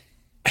think so.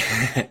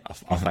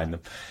 I'll find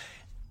them.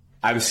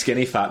 I was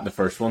skinny fat in the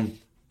first one.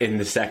 In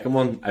the second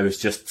one, I was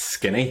just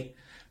skinny,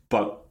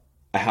 but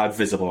I had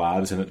visible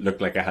abs and it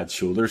looked like I had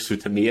shoulders. So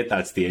to me at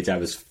that stage, I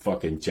was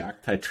fucking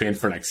jacked. I trained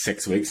for like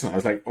 6 weeks and I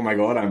was like, oh my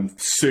God, I'm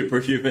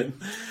superhuman.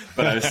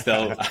 But I was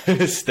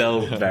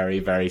still very,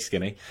 very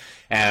skinny.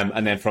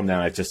 And then from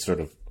there, I just sort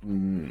of,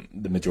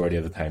 the majority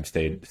of the time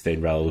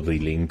stayed relatively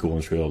lean,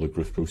 going through all the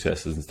growth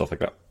processes and stuff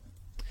like that.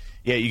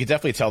 Yeah, you can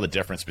definitely tell the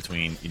difference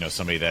between,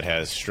 somebody that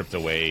has stripped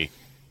away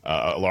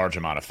a large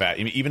amount of fat.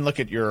 I mean, even look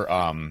at your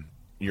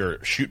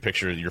shoot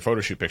pictures, your photo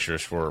shoot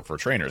pictures for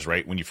trainers,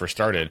 right? When you first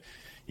started,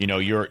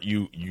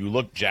 you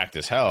look jacked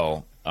as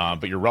hell,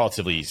 but you're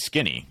relatively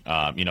skinny,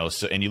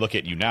 so, and you look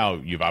at you now,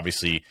 you've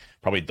obviously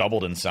probably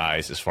doubled in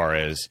size as far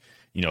as,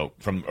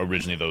 from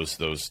originally those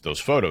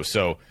photos.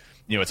 So,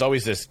 it's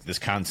always this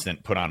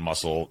constant put on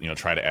muscle,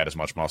 try to add as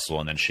much muscle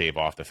and then shave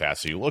off the fat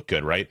so you look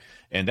good, right?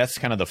 And that's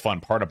kind of the fun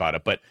part about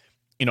it. But,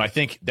 I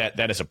think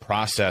that is a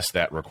process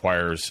that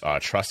requires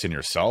trust in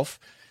yourself,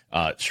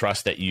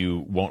 trust that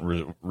you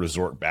won't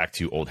resort back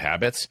to old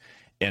habits.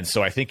 And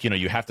so I think,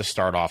 you have to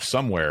start off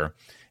somewhere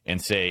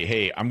and say,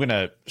 hey, I'm going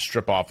to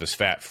strip off this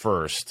fat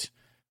first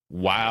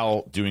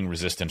while doing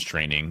resistance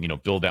training,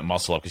 build that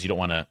muscle up, because you don't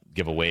want to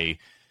give away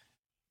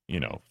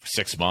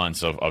 6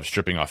 months of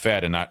stripping off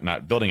fat and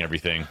not building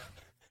everything.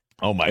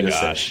 Oh my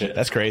gosh,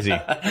 that's crazy.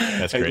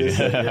 That's crazy.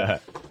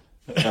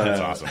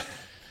 That's awesome.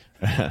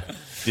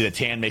 Dude, the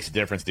tan makes a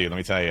difference, dude. Let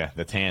me tell you,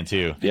 the tan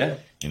too. Yeah.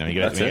 You know, you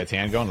get a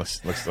tan going,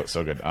 looks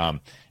so good.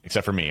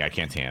 Except for me, I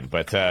can't tan.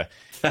 But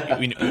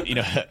you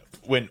know,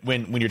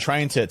 when you're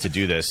trying to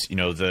do this, you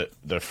know,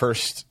 the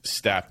first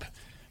step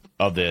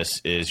of this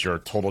is your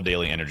total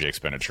daily energy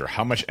expenditure.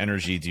 How much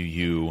energy do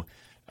you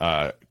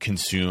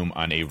consume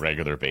on a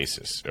regular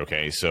basis?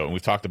 Okay, so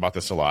we've talked about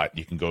this a lot.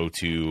 You can go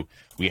to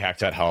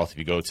wehack.health. If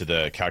you go to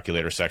the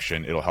calculator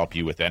section, it'll help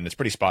you with that, and it's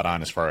pretty spot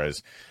on as far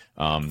as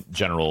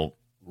general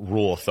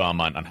rule of thumb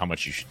on how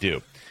much you should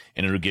do.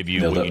 And it'll give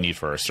you what you need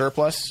for a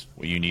surplus,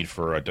 what you need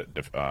for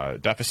a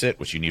deficit,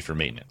 what you need for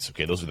maintenance.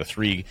 Okay, those are the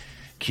three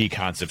key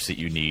concepts that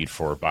you need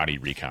for body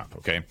recomp.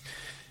 Okay,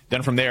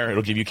 then from there,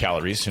 it'll give you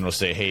calories, and it'll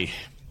say, hey,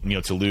 you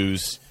know, to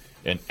lose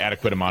an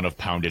adequate amount of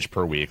poundage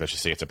per week, let's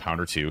just say it's a pound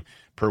or two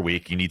per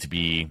week, you need to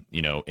be,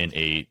 you know, in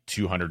a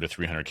 200 to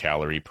 300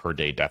 calorie per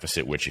day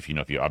deficit, which if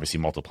you obviously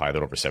multiply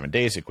that over 7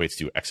 days, equates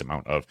to X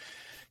amount of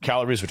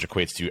calories, which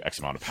equates to X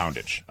amount of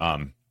poundage.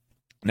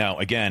 Now,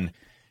 again,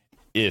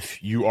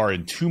 if you are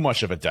in too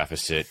much of a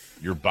deficit,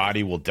 your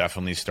body will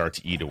definitely start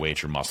to eat away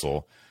at your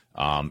muscle,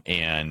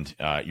 and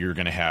you're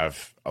going to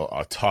have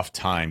a tough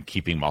time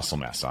keeping muscle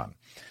mass on.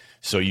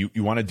 So you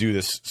want to do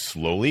this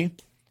slowly,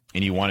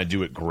 and you want to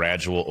do it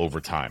gradual over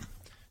time.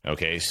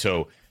 Okay,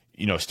 so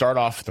you know, start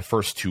off the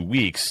first 2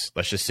 weeks.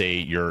 Let's just say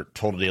your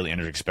total daily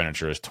energy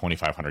expenditure is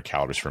 2,500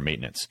 calories for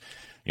maintenance.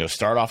 You know,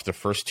 start off the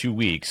first 2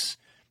 weeks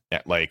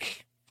at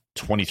like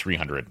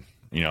 2,300,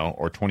 you know,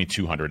 or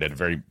 2,200 at a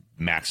very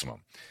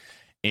maximum,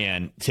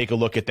 and take a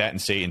look at that and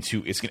say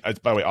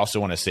by the way, I also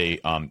want to say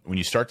when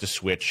you start to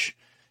switch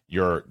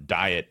your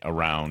diet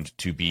around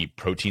to be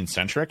protein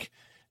centric,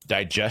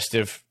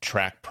 digestive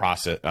tract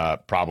process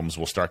problems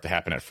will start to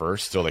happen at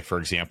first. So like, for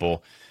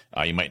example,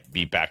 you might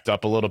be backed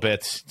up a little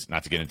bit,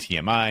 not to get into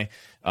TMI,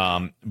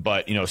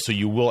 but you know, so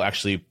you will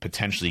actually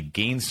potentially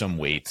gain some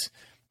weight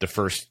the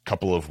first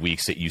couple of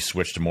weeks that you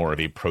switch to more of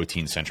a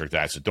protein centric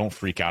diet. So don't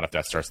freak out if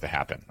that starts to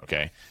happen.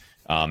 Okay.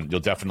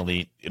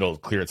 It'll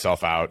clear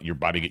itself out. Your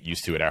body get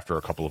used to it after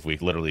a couple of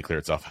weeks, literally clear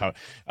itself out.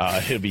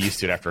 It'll be used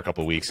to it after a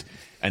couple of weeks,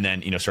 and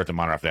then, you know, start to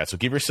monitor after that. So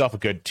give yourself a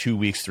good 2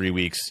 weeks, 3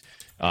 weeks,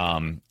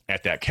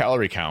 at that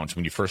calorie count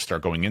when you first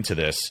start going into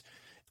this.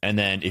 And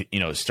then, you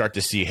know, start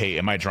to see, hey,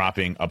 am I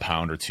dropping a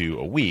pound or two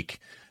a week?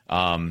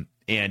 And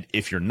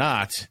if you're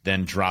not,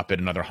 then drop it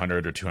another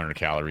 100 or 200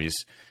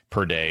 calories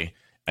per day,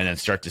 and then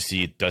start to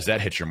see, does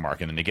that hit your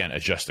mark? And then again,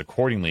 adjust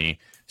accordingly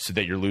so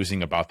that you're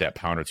losing about that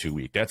pound or 2 a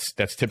week. That's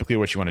typically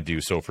what you want to do.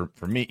 So for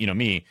me, you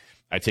know,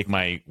 I take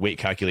my weight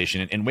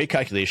calculation, and weight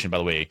calculation, by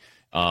the way,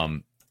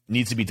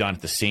 needs to be done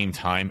at the same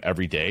time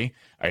every day.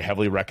 I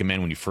heavily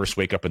recommend when you first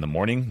wake up in the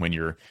morning, when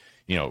you're,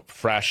 you know,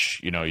 fresh,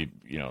 you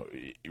know,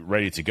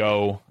 ready to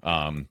go,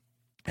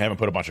 haven't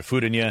put a bunch of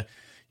food in you,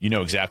 you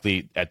know,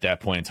 exactly at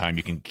that point in time,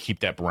 you can keep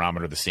that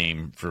barometer the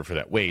same for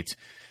that weight,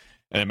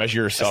 and then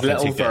measure yourself. As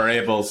little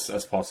variables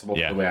as possible,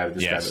 yeah. The way I would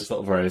describe it. It's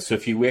little variables. So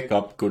if you wake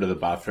up, go to the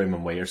bathroom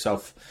and weigh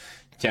yourself,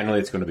 generally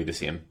it's going to be the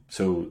same.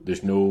 So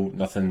there's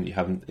nothing, you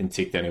haven't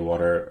intaked any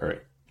water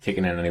or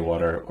taken in any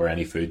water or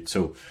any food.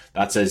 So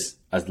that's as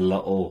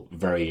little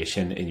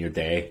variation in your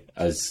day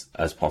as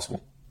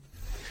possible.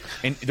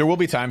 And there will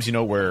be times, you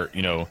know, where,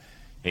 you know,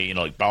 hey, you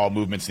know, like bowel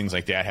movements, things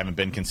like that haven't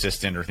been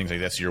consistent or things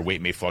like that. So your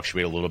weight may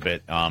fluctuate a little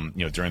bit, you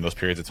know, during those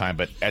periods of time.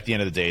 But at the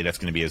end of the day, that's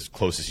going to be as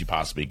close as you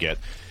possibly get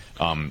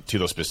to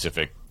those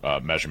specific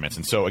measurements.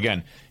 And so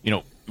again, you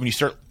know, when you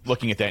start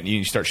looking at that and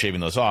you start shaving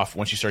those off,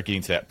 once you start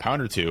getting to that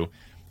pound or two,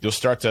 you'll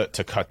start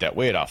to cut that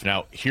weight off.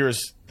 Now,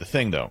 here's the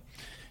thing though,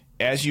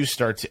 as you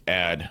start to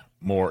add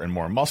more and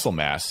more muscle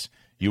mass,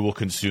 you will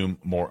consume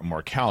more and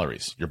more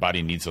calories. Your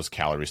body needs those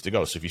calories to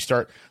go. So if you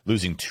start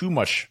losing too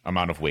much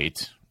amount of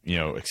weight, you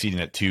know, exceeding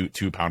that 2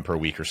 pound per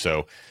week or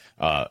so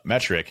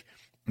metric,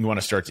 you want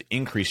to start to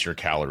increase your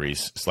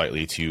calories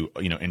slightly to,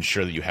 you know,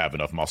 ensure that you have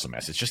enough muscle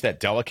mass. It's just that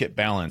delicate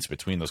balance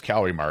between those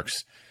calorie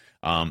marks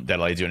that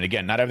allow you to do. And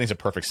again, not everything's a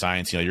perfect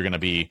science. You know, you're going to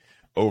be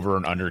over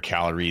and under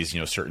calories, you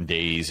know, certain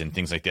days and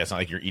things like that. It's not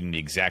like you're eating the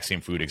exact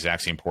same food,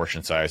 exact same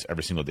portion size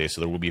every single day.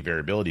 So there will be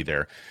variability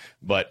there.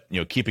 But,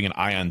 you know, keeping an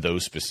eye on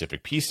those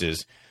specific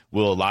pieces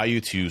will allow you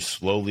to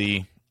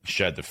slowly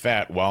shed the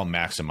fat while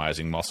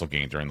maximizing muscle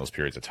gain during those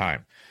periods of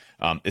time.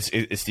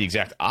 It's the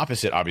exact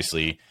opposite,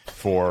 obviously,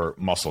 for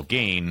muscle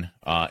gain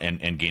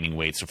and gaining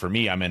weight. So for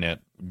me,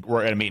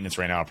 we're at a maintenance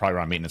right now, probably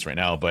around maintenance right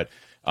now, but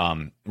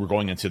we're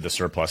going into the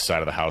surplus side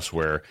of the house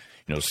where,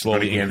 you know,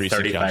 slowly increasing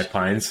 35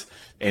 pounds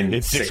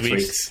in 6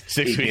 weeks.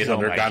 6 weeks.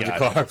 800 grams of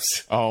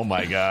carbs. Oh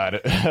my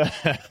God.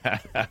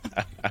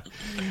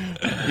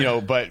 You know,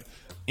 but,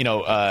 you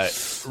know,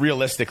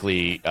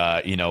 realistically,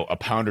 you know, a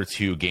pound or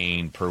two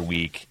gain per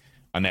week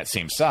on that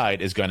same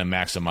side is going to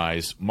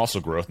maximize muscle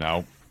growth.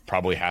 Now,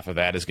 probably half of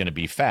that is going to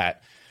be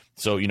fat.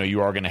 So, you know,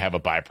 you are going to have a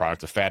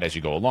byproduct of fat as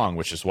you go along,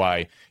 which is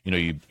why, you know,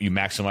 you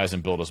maximize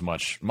and build as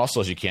much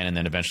muscle as you can, and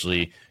then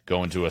eventually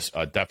go into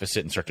a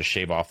deficit and start to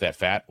shave off that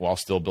fat while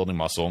still building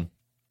muscle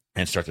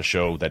and start to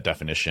show that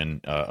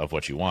definition of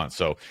what you want.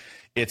 So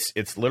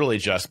it's literally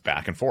just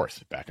back and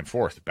forth, back and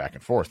forth, back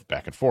and forth,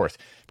 back and forth.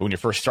 But when you're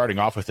first starting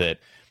off with it,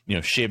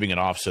 shaving it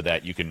off so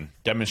that you can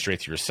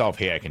demonstrate to yourself,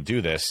 hey, I can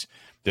do this.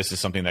 This is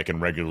something that can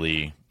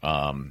regularly,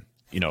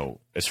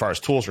 as far as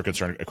tools are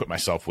concerned, equip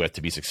myself with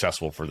to be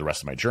successful for the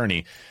rest of my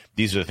journey.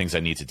 These are the things I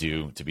need to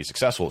do to be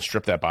successful.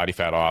 Strip that body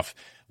fat off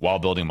while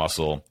building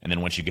muscle. And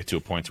then once you get to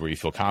a point where you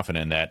feel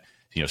confident in that,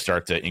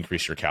 start to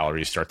increase your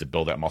calories, start to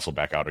build that muscle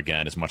back out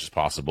again as much as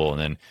possible.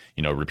 And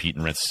then, repeat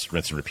and rinse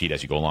and repeat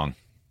as you go along.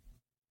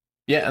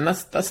 Yeah. And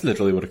that's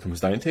literally what it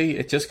comes down to.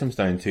 It just comes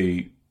down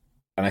to,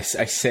 and I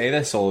say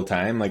this all the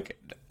time, like,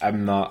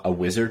 I'm not a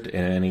wizard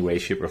in any way,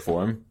 shape, or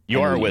form.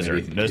 You are a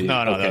wizard. There's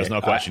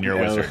no question. You're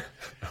a wizard.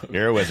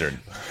 You're a wizard.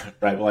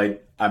 Right. Well,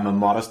 I'm a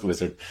modest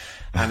wizard.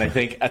 And I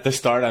think at the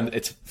start,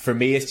 for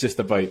me, it's just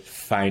about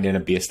finding a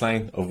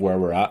baseline of where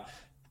we're at,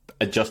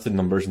 adjusting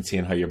numbers and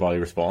seeing how your body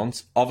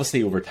responds.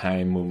 Obviously, over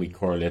time, when we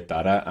correlate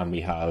data and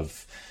we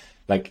have,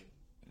 like,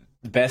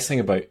 the best thing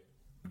about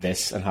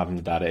this and having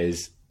the data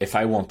is, if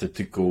I wanted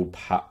to go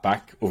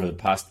back over the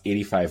past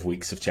 85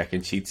 weeks of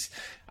check-in sheets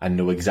and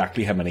know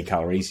exactly how many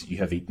calories you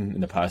have eaten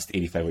in the past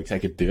 85 weeks, I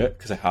could do it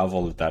because I have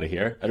all the data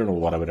here. I don't know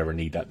what I would ever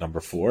need that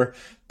number for,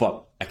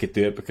 but I could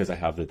do it because I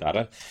have the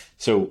data.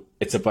 So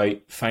it's about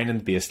finding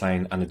the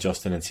baseline and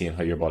adjusting and seeing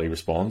how your body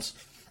responds.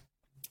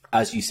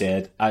 As you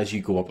said, as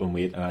you go up in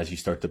weight and as you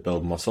start to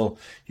build muscle,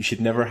 you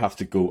should never have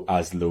to go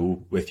as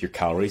low with your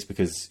calories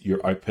because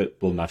your output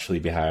will naturally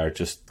be higher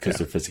just because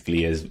there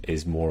physically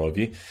is more of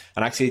you.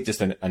 And actually,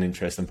 just an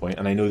interesting point,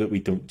 and I know that we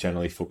don't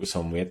generally focus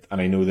on weight, and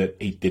I know that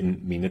he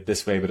didn't mean it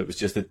this way, but it was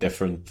just a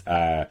different,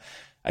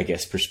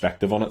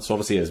 perspective on it. So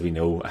obviously, as we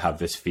know, I have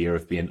this fear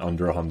of being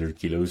under 100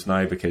 kilos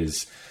now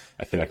because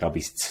I feel like I'll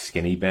be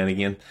skinny Ben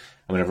again.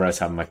 And whenever I was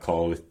having my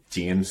call with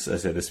James, I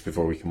said this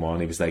before we come on,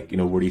 he was like,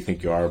 where do you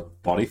think you are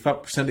body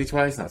fat percentage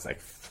wise? And I was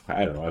like,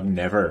 I don't know. I've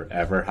never,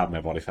 ever had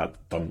my body fat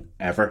done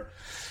ever.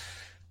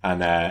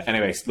 And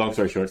anyways, long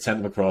story short, sent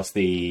him across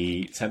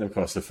the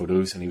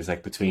photos, and he was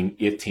like between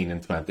 18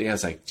 and 20. I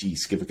was like,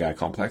 geez, give a guy a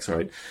complex, all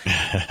right?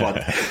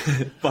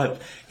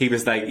 But he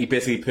was like, he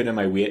basically put in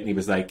my weight, and he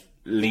was like,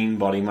 lean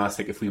body mass,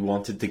 like if we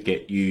wanted to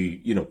get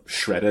you,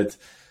 shredded,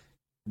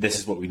 this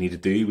is what we need to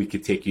do. We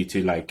could take you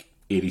to like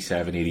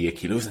 87, 88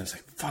 kilos. And I was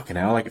like, fucking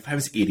hell, like if I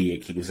was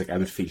 88 kilos, like I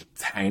would feel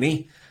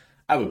tiny.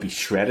 I would be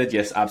shredded,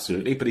 yes,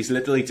 absolutely. But he's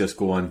literally just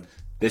going,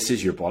 this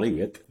is your body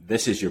weight.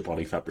 This is your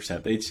body fat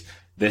percentage.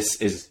 This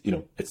is,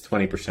 it's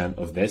 20%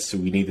 of this. So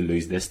we need to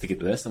lose this to get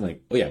to this. I'm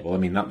like, oh yeah, well, I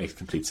mean, that makes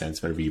complete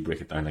sense whenever you break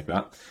it down like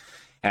that.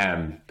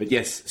 But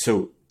yes,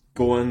 so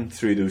going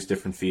through those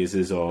different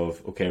phases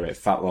of, okay, right,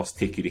 fat loss,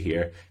 take you to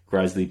here,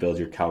 gradually build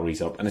your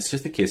calories up. And it's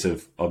just a case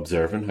of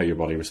observing how your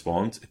body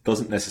responds. It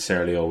doesn't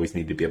necessarily always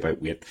need to be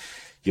about weight.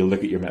 You'll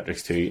look at your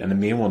metrics too. And the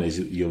main one is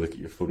you'll look at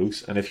your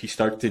photos. And if you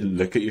start to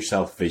look at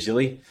yourself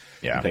visually,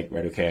 and think,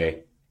 right,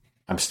 okay,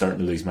 I'm starting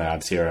to lose my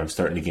abs here. I'm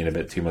starting to gain a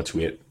bit too much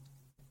weight.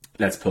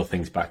 Let's pull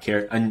things back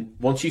here. And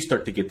once you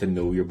start to get to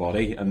know your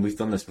body, and we've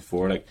done this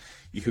before, like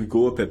you can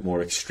go a bit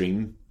more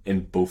extreme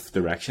in both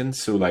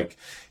directions. So like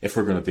if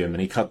we're going to do a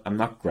mini cut, I'm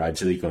not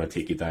gradually going to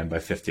take you down by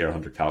 50 or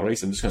 100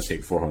 calories. I'm just going to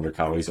take 400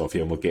 calories off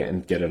you and we'll get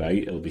it out.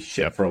 It'll be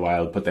shit for a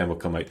while, but then we'll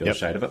come out the other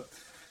side of it.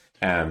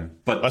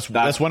 But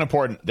that's one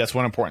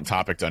important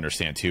topic to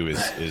understand too,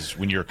 is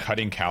when you're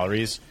cutting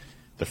calories,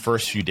 the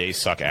first few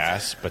days suck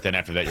ass, but then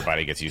after that, your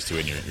body gets used to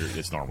it and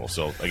it's normal.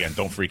 So again,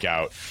 don't freak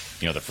out.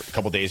 The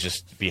couple days,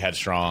 just be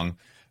headstrong.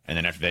 And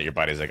then after that, your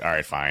body's like, all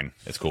right, fine.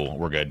 It's cool.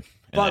 We're good.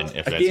 And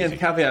but again,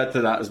 caveat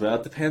to that as well,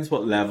 it depends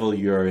what level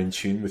you're in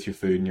tune with your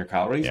food and your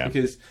calories. Yeah.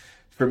 Because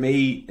for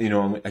me,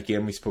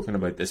 again, we've spoken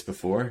about this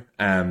before.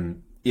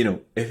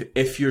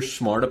 If you're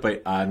smart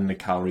about adding the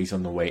calories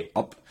on the way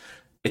up,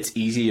 it's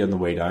easy on the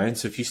way down.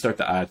 So if you start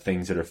to add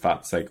things that are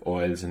fats like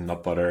oils and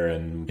nut butter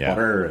and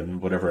butter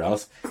and whatever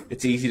else,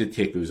 it's easy to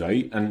take those out.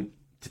 And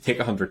to take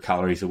 100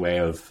 calories away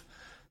of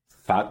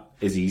fat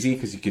is easy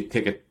because you could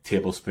take a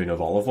tablespoon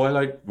of olive oil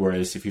out.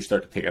 Whereas if you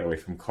start to take it away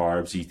from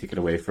carbs, you take it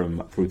away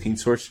from a protein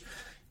source,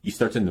 you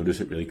start to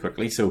notice it really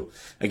quickly. So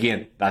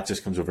again, that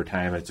just comes over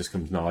time. It just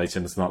comes knowledge.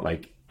 And it's not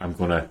like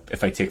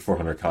if I take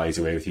 400 calories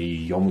away with you,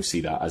 you almost see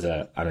that as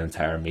an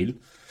entire meal.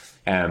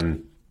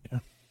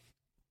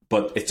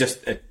 But it's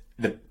just,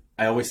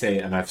 I always say,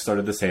 and I've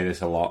started to say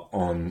this a lot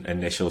on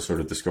initial sort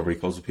of discovery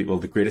calls with people,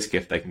 the greatest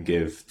gift I can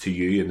give to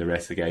you and the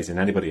rest of the guys and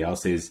anybody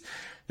else is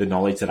the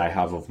knowledge that I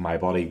have of my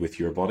body with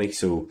your body.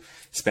 So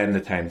spend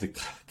the time to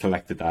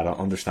collect the data,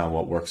 understand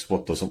what works,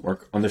 what doesn't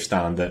work,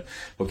 understand that,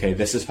 okay,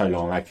 this is how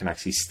long I can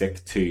actually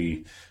stick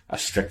to a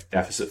strict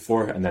deficit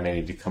for, and then I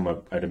need to come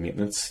out of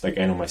maintenance. Like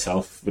I know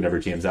myself, whenever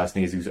James asked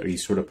me, are you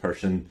sort of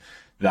person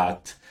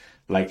that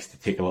likes to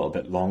take a little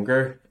bit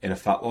longer in a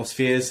fat loss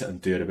phase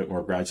and do it a bit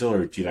more gradual,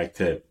 or do you like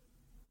to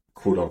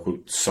quote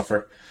unquote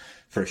suffer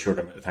for a short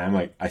amount of time?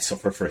 Like I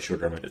suffer for a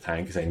shorter amount of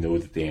time because I know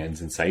that the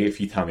end's in sight. If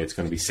you tell me it's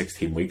going to be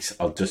 16 weeks,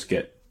 I'll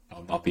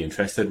not be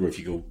interested. Where if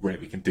you go, right,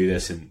 we can do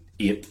this in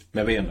 8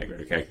 maybe, I'm like,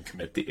 right, okay, I can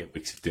commit to 8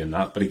 weeks of doing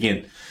that. But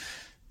again,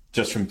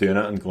 just from doing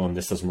it and going,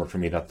 this doesn't work for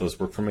me, that does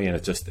work for me. And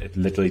it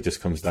literally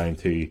just comes down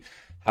to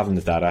having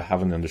the data,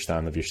 having the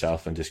understanding of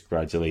yourself, and just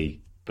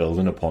gradually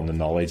building upon the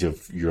knowledge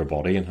of your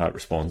body and how it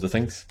responds to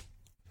things.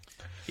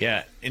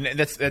 Yeah, and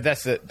that's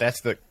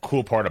the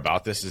cool part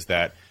about this is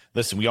that,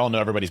 listen, we all know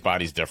everybody's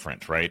body's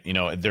different, right?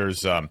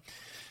 There's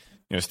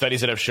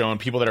studies that have shown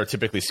people that are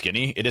typically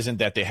skinny, it isn't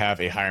that they have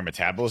a higher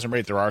metabolism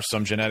rate. There are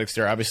some genetics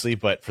there, obviously,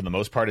 but for the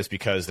most part, it's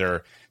because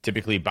they're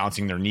typically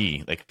bouncing their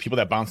knee. Like people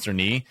that bounce their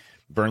knee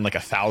burn like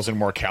 1,000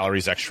 more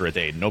calories extra a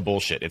day. No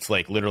bullshit. It's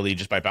like literally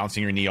just by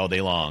bouncing your knee all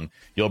day long,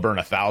 you'll burn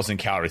 1,000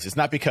 calories. It's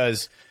not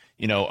because,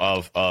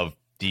 of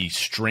the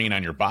strain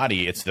on your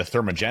body, it's the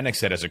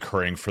thermogenics that is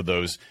occurring for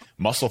those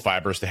muscle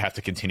fibers to have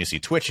to continuously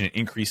twitch, and it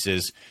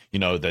increases,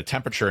 the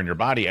temperature in your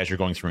body as you're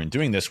going through and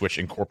doing this, which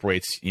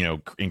incorporates,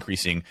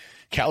 increasing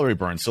calorie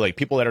burn. So like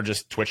people that are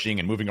just twitching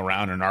and moving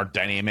around and are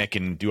dynamic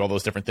and do all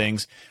those different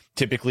things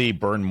typically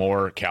burn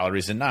more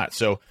calories than not.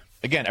 So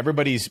again,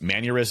 everybody's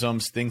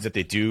mannerisms, things that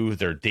they do,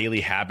 their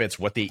daily habits,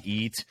 what they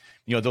eat,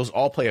 those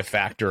all play a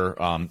factor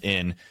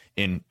in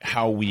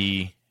how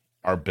we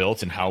are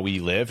built and how we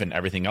live and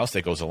everything else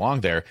that goes along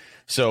there.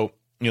 So,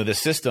 the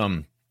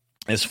system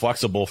is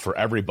flexible for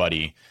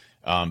everybody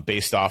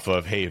based off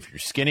of, hey, if you're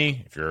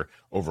skinny, if you're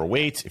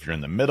overweight, if you're in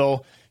the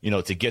middle,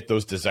 to get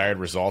those desired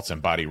results and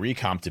body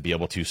recomp to be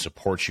able to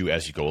support you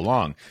as you go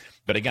along.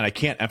 But again, I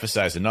can't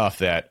emphasize enough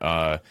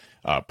that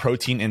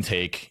protein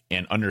intake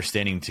and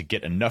understanding to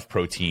get enough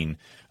protein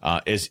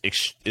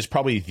is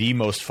probably the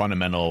most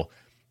fundamental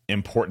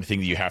important thing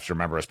that you have to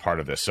remember as part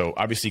of this. So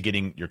obviously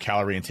getting your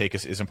calorie intake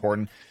is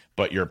important,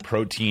 but your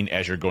protein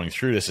as you're going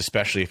through this,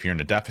 especially if you're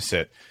in a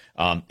deficit,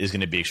 is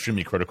going to be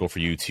extremely critical for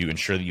you to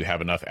ensure that you have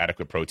enough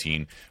adequate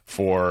protein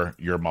for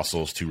your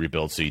muscles to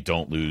rebuild so you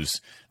don't lose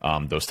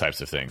those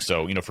types of things.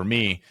 So, for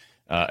me,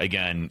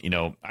 again,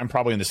 I'm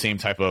probably in the same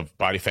type of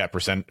body fat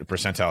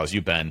percentile as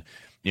you've been.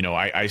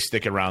 I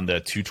stick around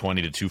the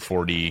 220 to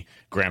 240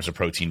 grams of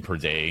protein per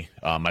day.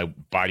 My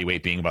body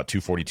weight being about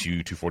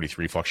 242,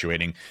 243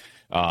 fluctuating.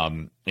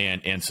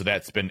 And so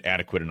that's been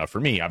adequate enough for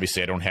me.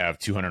 Obviously, I don't have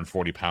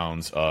 240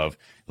 pounds of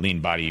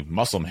lean body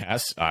muscle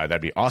mass. That'd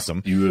be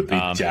awesome. You would be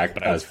jacked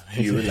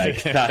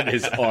that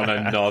is on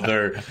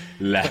another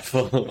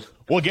level.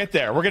 We'll get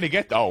there. We're gonna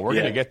get. We're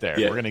gonna get there.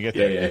 Yeah. We're gonna get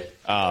there.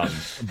 Yeah.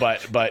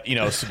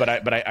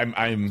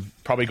 I'm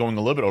probably going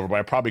a little bit over. But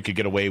I probably could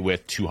get away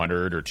with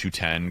 200 or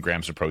 210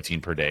 grams of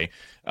protein per day.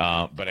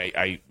 But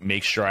I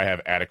make sure I have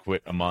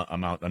adequate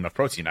enough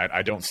protein.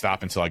 I don't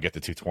stop until I get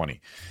to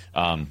 220.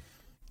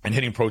 And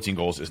hitting protein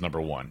goals is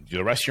number one. Do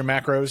the rest of your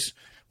macros,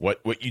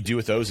 what you do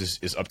with those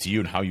is up to you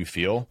and how you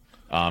feel.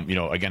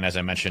 Again, as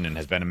I mentioned and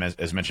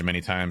as mentioned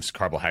many times,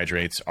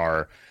 carbohydrates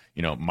are,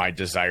 my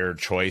desired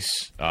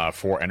choice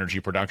for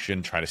energy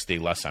production. Try to stay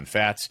less on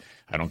fats.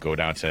 I don't go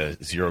down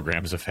to 0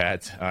 grams of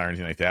fat or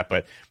anything like that,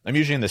 but I'm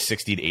usually in the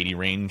 60 to 80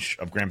 range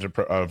of grams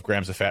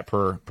of fat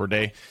per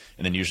day,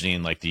 and then usually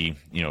in like the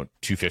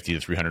 250 to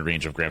 300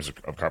 range of grams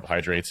of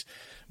carbohydrates.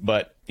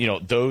 But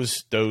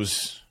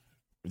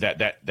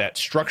that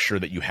structure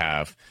that you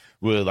have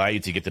will allow you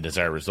to get the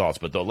desired results.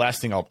 But the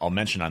last thing I'll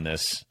mention on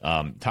this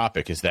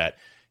topic is that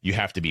you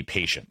have to be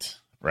patient,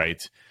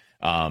 right?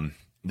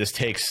 This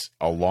takes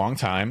a long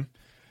time.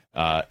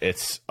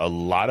 It's a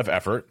lot of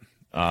effort,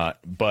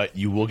 but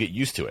you will get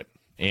used to it.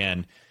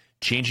 And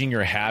changing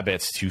your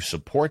habits to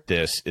support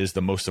this is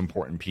the most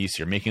important piece.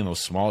 You're making those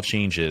small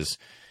changes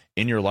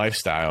in your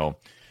lifestyle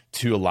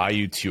to allow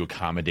you to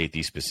accommodate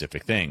these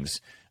specific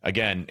things.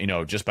 Again,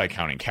 just by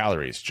counting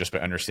calories, just by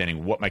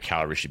understanding what my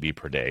calories should be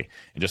per day,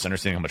 and just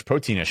understanding how much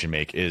protein I should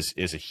make is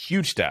a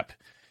huge step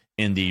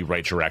in the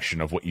right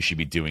direction of what you should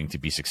be doing to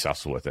be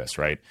successful with this,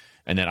 right?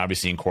 And then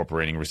obviously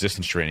incorporating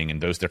resistance training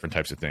and those different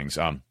types of things.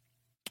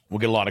 We'll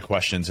get a lot of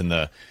questions in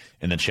the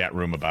chat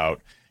room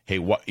about, hey,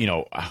 why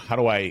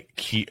do I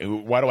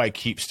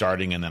keep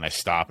starting and then I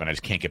stop and I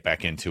just can't get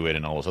back into it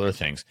and all those other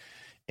things.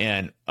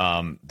 And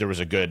there was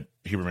a good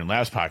Huberman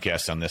Labs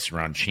podcast on this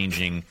around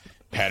changing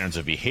patterns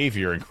of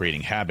behavior and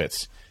creating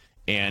habits.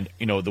 And,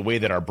 the way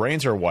that our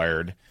brains are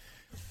wired,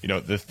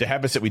 the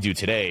habits that we do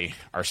today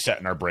are set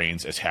in our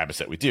brains as habits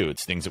that we do.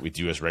 It's things that we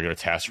do as regular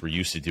tasks. We're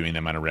used to doing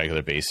them on a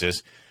regular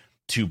basis.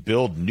 To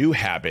build new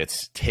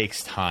habits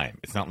takes time.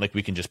 It's not like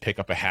we can just pick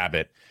up a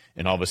habit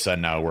and all of a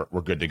sudden now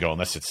we're good to go,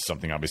 unless it's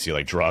something obviously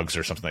like drugs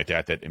or something like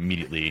that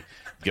immediately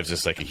gives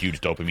us like a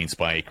huge dopamine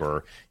spike,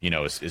 or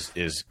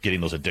is getting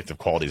those addictive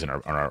qualities in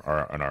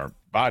our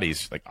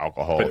bodies, like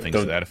alcohol, but things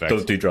to that effect.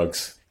 Don't do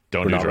drugs.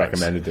 Don't do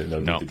drugs. Recommended it.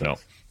 No,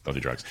 don't do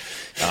drugs.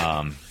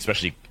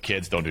 Especially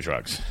kids, don't do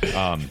drugs.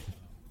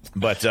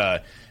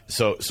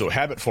 So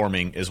habit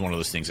forming is one of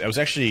those things. It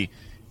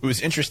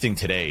was interesting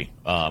today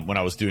when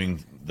I was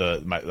doing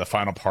the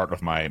final part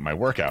of my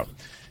workout.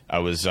 I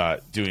was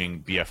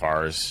doing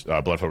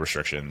BFRs, blood flow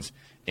restrictions,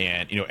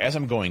 and as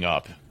I'm going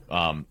up,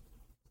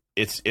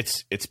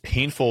 it's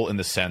painful in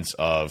the sense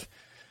of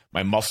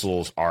my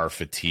muscles are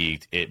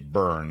fatigued. It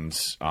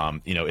burns.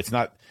 It's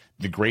not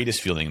the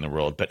greatest feeling in the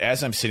world, but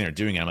as I'm sitting there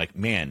doing it, I'm like,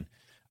 man,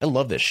 I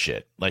love this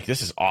shit. Like,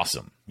 this is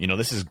awesome.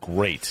 This is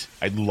great.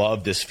 I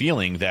love this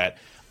feeling that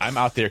I'm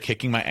out there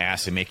kicking my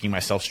ass and making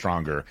myself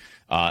stronger.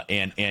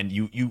 And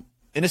you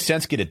in a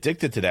sense get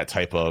addicted to that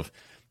type of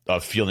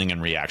feeling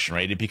and reaction,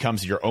 right? It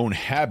becomes your own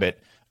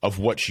habit of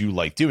what you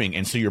like doing.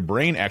 And so your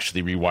brain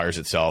actually rewires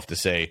itself to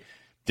say,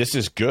 this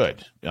is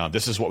good.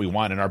 This is what we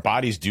want. And our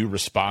bodies do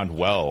respond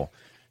well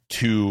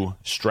to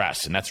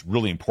stress. And that's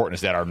really important,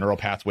 is that our neural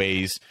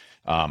pathways,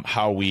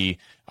 how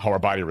our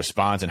body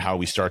responds and how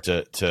we start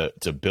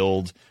to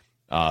build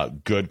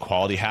good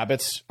quality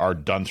habits are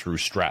done through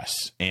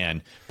stress.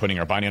 And putting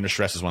our body under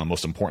stress is one of the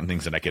most important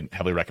things that I can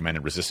heavily recommend,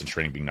 and resistance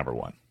training being number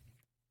one.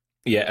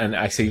 Yeah, and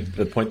actually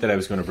the point that I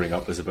was going to bring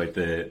up was about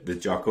the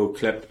Jocko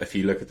clip. If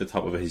you look at the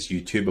top of his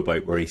YouTube,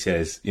 about where he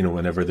says,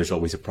 whenever there's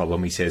always a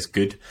problem, he says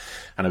good.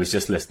 And I was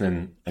just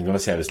listening, I'm going to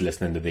say I was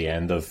listening to the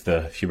end of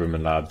the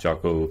Huberman Lab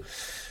Jocko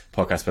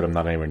podcast, but I'm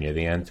not anywhere near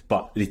the end.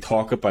 But they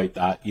talk about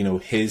that,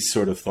 his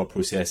sort of thought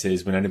process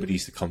is, when anybody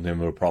used to come to him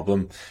with a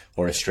problem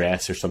or a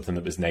stress or something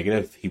that was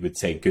negative, he would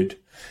say good.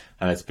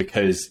 And it's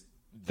because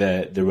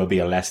there will be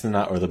a lesson in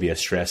that, or there'll be a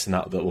stress in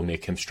that will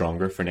make him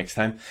stronger for next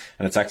time.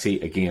 And it's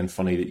actually, again,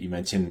 funny that you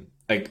mentioned,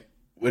 like,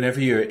 whenever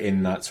you're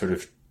in that sort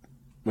of,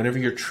 whenever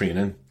you're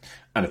training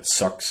and it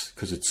sucks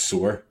because it's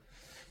sore,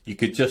 you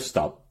could just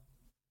stop.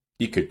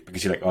 You could,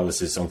 because you're like, oh,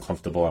 this is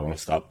uncomfortable, I want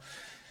to stop.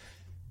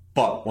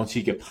 But once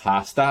you get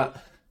past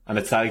that, and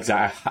it's that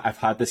exact, I've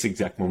had this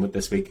exact moment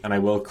this week, and I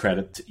will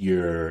credit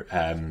your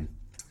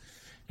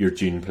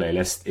June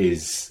playlist.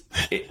 Is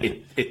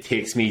it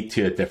takes me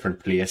to a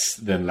different place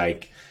than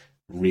like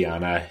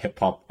Rihanna hip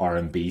hop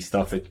R&B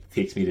stuff. It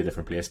takes me to a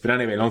different place. But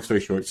anyway, long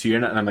story short, so you're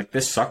in it, and I'm like,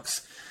 this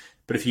sucks.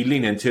 But if you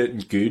lean into it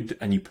and good,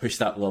 and you push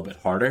that a little bit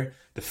harder,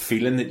 the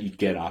feeling that you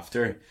get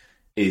after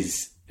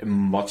is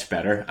much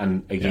better.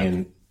 And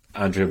again,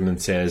 Andrew Huberman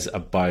says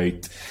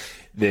about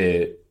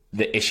the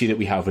issue that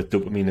we have with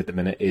dopamine at the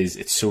minute is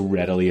it's so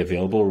readily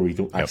available where we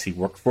don't actually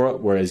work for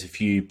it. Whereas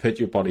if you put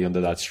your body under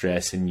that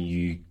stress and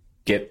you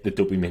get the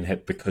dopamine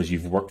hit because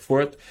you've worked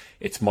for it,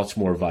 it's much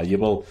more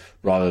valuable,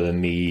 rather than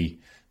me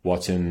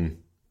watching,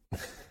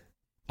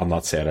 I'll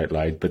not say it out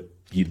loud, but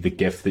the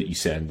GIF that you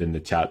send in the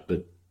chat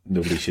that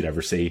nobody should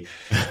ever see,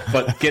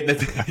 but getting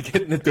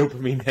the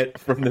dopamine hit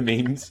from the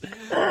memes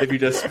if you're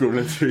just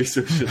scrolling through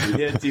social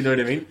media. Do you know what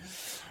I mean?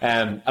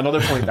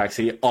 Another point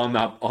actually on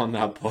that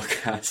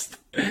podcast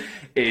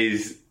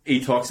is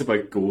he talks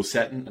about goal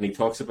setting, and he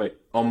talks about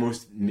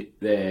almost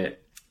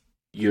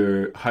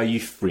how you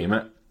frame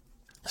it.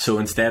 So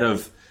instead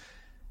of,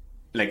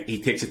 like,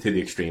 he takes it to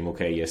the extreme.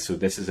 Okay, yes, so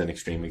this is an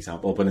extreme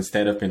example, but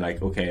instead of being like,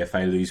 okay, if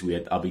I lose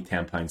weight, I'll be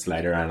 10 pounds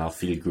lighter and I'll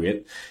feel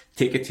great,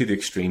 take it to the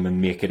extreme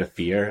and make it a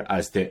fear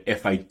as to,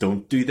 if I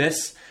don't do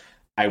this,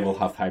 I will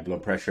have high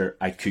blood pressure,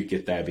 I could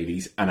get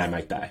diabetes, and I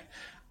might die.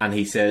 And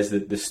he says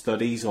that the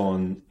studies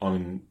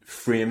on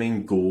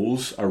framing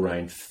goals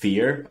around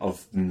fear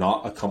of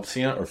not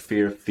accomplishing it or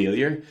fear of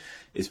failure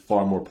is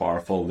far more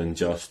powerful than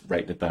just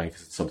writing it down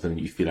because it's something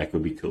that you feel like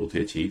would be cool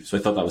to achieve. So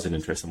I thought that was an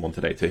interesting one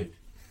today too.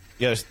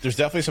 Yeah, there's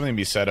definitely something to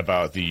be said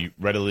about the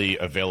readily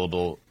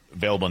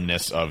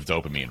availableness of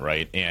dopamine,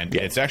 right? And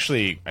it's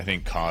actually, I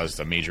think, caused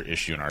a major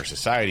issue in our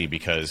society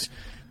because,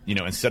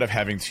 instead of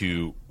having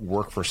to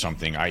work for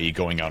something, i.e.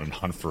 going out and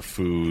hunt for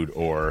food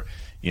or,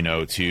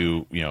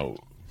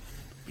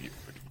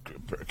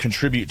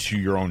 contribute to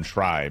your own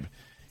tribe,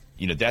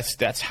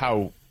 that's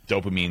how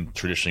dopamine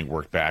traditionally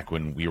worked back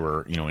when we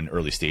were, in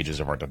early stages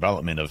of our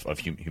development of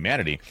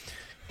humanity.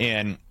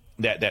 And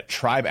that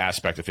tribe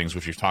aspect of things,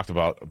 which we've talked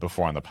about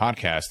before on the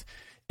podcast,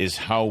 is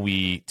how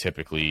we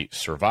typically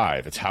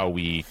survive. It's how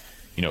we,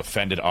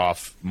 fended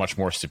off much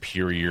more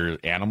superior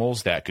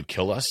animals that could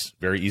kill us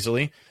very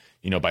easily.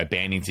 By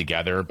banding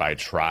together by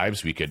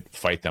tribes, we could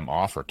fight them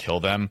off or kill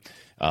them,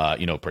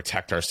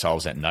 protect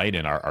ourselves at night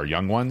and our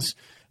young ones.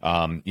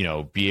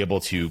 Be able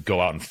to go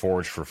out and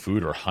forage for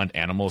food or hunt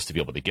animals to be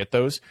able to get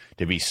those,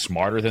 to be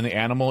smarter than the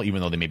animal,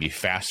 even though they may be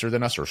faster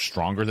than us or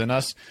stronger than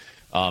us.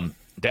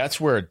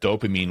 That's where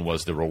dopamine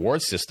was the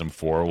reward system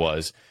for,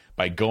 was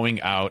by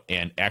going out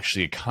and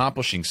actually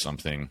accomplishing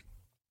something,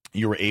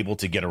 you were able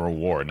to get a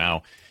reward.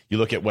 Now, you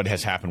look at what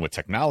has happened with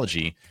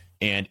technology,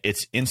 and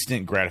it's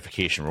instant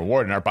gratification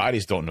reward, and our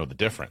bodies don't know the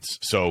difference.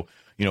 So,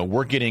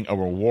 we're getting a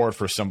reward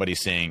for somebody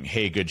saying,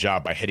 hey, good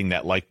job, by hitting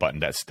that like button.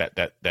 That's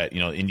that,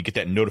 and you get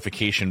that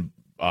notification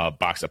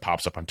box that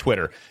pops up on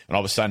Twitter. And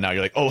all of a sudden now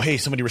you're like, oh, hey,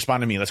 somebody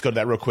responded to me. Let's go to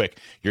that real quick.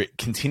 You're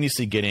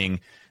continuously getting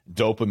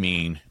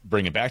dopamine,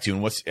 bring it back to you.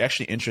 And what's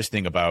actually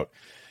interesting about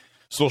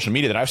social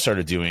media that I've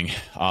started doing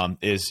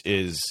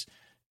is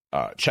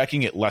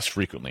checking it less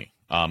frequently,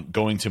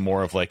 going to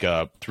more of like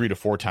a 3 to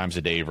 4 times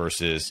a day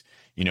versus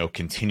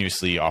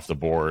continuously off the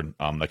board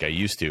like I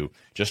used to,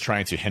 just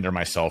trying to hinder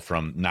myself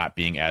from not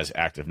being as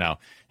active. Now,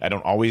 it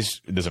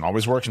doesn't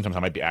always work. Sometimes I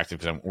might be active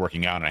because I'm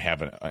working out and I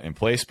have it in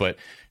place, but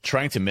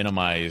trying to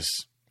minimize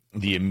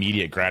the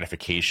immediate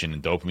gratification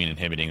and dopamine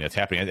inhibiting that's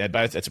happening.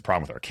 It's a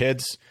problem with our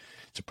kids.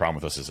 It's a problem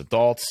with us as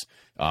adults.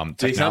 The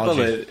example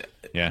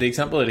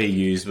that he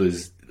used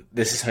was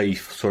this is how you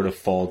sort of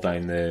fall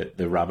down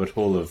the rabbit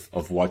hole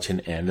of watching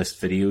endless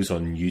videos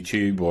on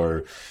YouTube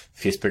or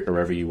Facebook or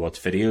wherever you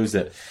watch videos,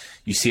 that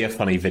you see a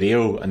funny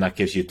video and that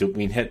gives you a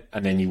dopamine hit,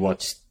 and then you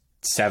watch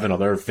 7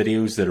 other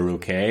videos that are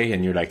okay,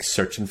 and you're like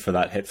searching for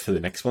that hit for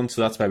the next one.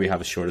 So that's why we have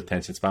a short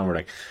attention span. We're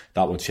like,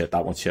 that one's shit,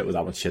 that one's shit,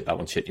 that one's shit, that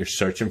one's shit. You're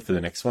searching for the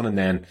next one, and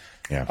then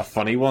a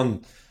funny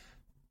one,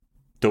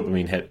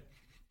 dopamine hit.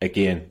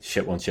 Again,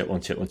 shit one, shit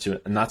one, shit one,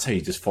 shit. And that's how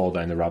you just fall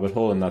down the rabbit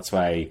hole. And that's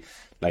why,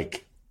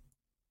 like,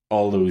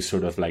 all those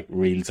sort of like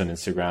reels on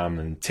Instagram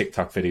and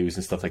TikTok videos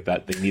and stuff like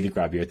that, they need to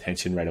grab your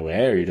attention right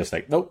away, or you're just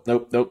like, nope,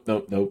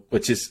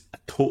 which is a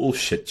total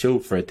shit show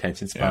for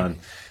attention span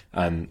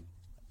and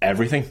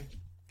everything.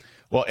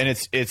 Well, and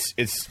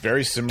it's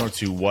very similar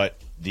to what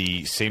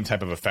the same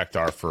type of effect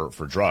are for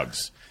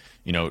drugs.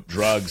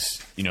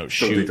 Drugs,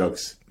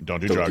 don't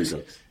do drugs.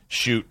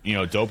 Shoot,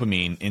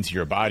 dopamine into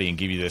your body and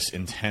give you this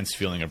intense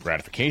feeling of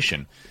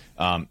gratification.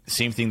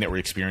 Same thing that we're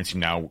experiencing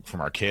now from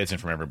our kids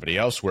and from everybody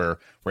else, where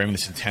we're having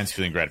this intense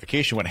feeling of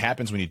gratification. What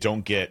happens when you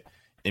don't get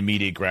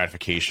immediate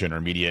gratification or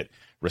immediate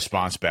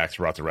response back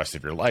throughout the rest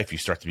of your life? You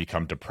start to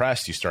become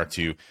depressed. You're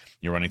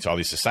running into all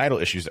these societal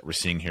issues that we're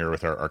seeing here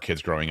with our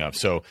kids growing up.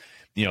 So,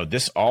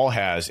 this all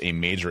has a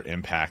major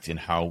impact in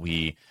how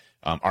we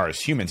are as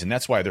humans. And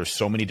that's why there's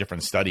so many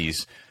different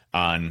studies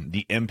on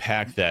the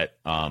impact that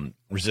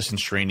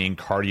resistance training,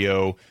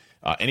 cardio,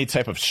 any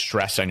type of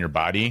stress on your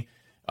body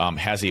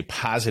has a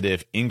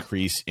positive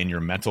increase in your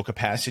mental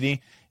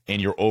capacity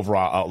and your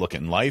overall outlook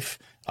in life,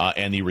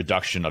 and the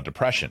reduction of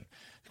depression.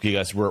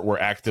 Because we're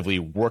actively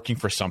working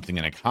for something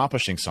and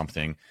accomplishing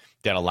something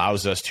that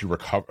allows us to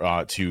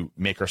recover, to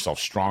make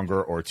ourselves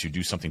stronger, or to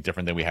do something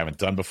different than we haven't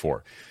done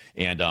before.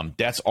 And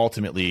that's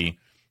ultimately,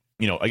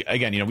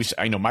 again,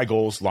 I know my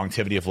goals: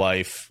 longevity of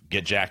life,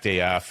 get jacked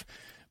AF.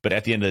 But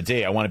at the end of the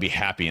day, I want to be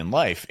happy in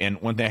life. And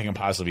one thing I can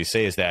positively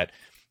say is that,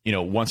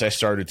 once I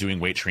started doing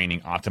weight training,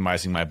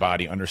 optimizing my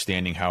body,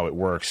 understanding how it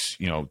works,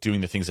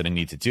 doing the things that I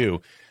need to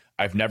do,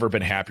 I've never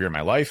been happier in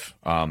my life.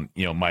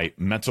 My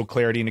mental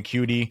clarity and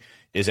acuity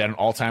is at an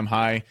all-time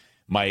high.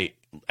 My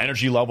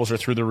energy levels are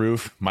through the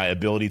roof. My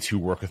ability to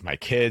work with my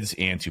kids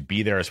and to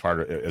be there as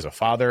a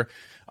father,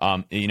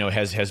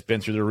 has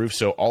been through the roof.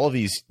 So all of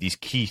these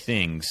key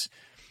things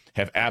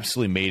have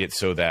absolutely made it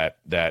so that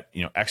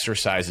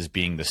exercise is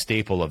being the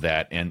staple of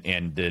that,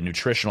 and the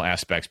nutritional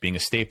aspects being a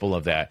staple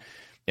of that,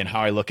 and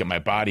how I look at my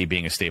body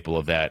being a staple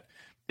of that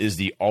is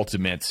the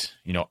ultimate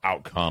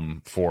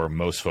outcome for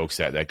most folks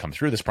that come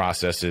through this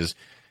process. Is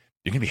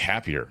you're gonna be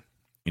happier,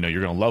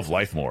 you're gonna love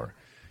life more,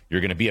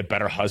 you're gonna be a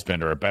better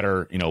husband or a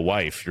better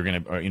wife, you're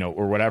gonna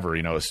or whatever,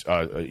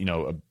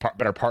 a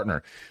better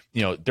partner.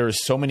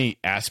 There's so many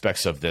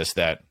aspects of this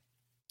that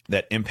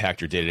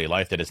impact your day-to-day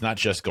life, that it's not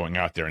just going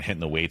out there and hitting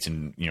the weights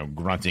and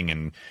grunting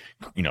and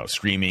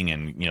screaming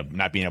and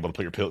not being able to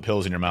put your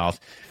pills in your mouth.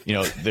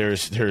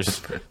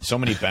 There's so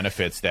many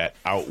benefits that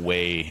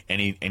outweigh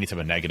any type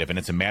of negative, and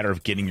it's a matter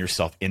of getting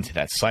yourself into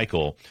that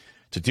cycle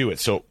to do it.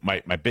 So my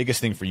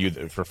biggest thing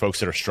for folks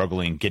that are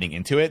struggling getting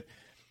into it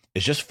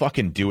is just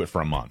fucking do it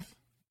for a month.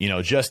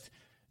 Just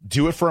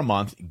do it for a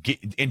month,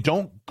 and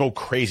don't go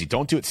crazy.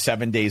 Don't do it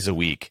 7 days a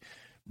week.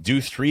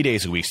 Do 3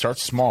 days a week. Start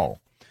small.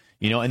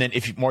 And then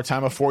if more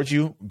time affords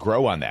you,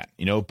 grow on that,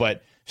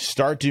 but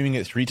start doing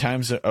it 3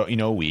 times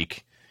a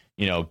week,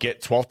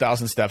 get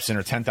 12,000 steps in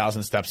or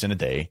 10,000 steps in a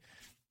day,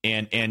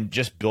 and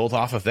just build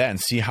off of that and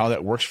see how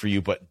that works for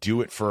you, but do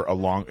it for a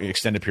long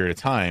extended period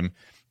of time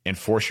and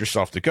force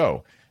yourself to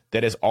go.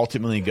 That is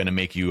ultimately going to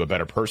make you a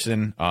better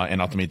person,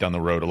 and ultimately down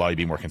the road allow you to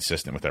be more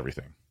consistent with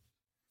everything.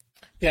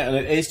 Yeah, and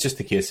it is just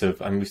a case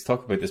of, and we've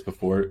talked about this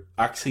before,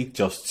 actually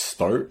just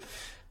start.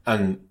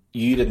 And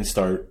you didn't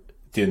start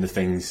doing the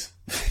things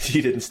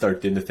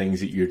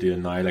that you're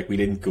doing now. Like, we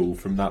didn't go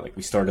from that. Like,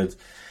 we started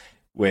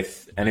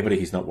with, anybody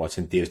who's not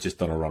watching, Dave's just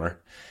done a runner.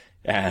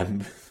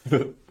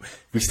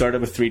 We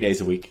started with 3 days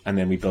a week, and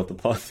then we built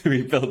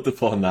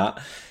upon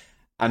that.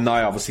 And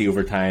now, obviously,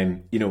 over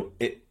time,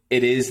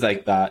 it is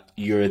like that.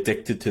 You're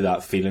addicted to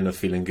that feeling of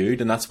feeling good,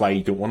 and that's why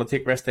you don't want to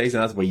take rest days,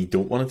 and that's why you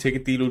don't want to take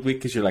a deload week,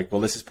 because you're like, well,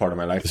 this is part of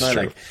my life now.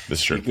 Like, this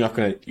is true.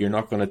 You're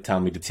not gonna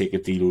tell me to take a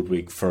deload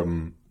week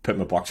from putting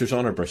my boxers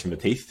on or brushing my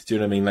teeth. Do you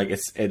know what I mean? Like,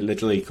 it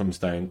literally comes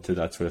down to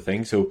that sort of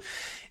thing. So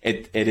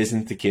it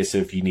isn't the case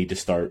of you need to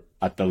start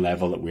at the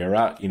level that we're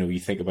at. You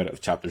think about it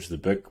with chapters of the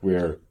book,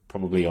 we're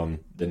probably on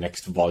the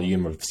next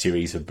volume of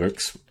series of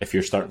books. If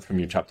you're starting from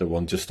your chapter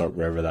 1, just start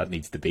wherever that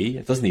needs to be.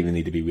 It doesn't even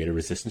need to be weight or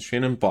resistance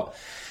training, but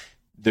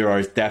there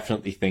are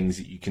definitely things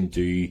that you can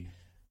do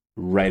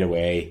right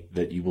away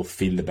that you will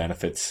feel the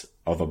benefits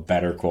of a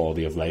better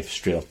quality of life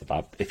straight off the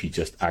bat if you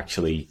just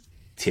actually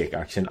take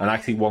action. And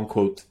actually, one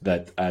quote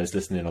that I was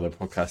listening to another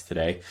podcast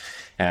today,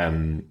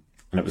 and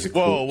it was a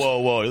quote.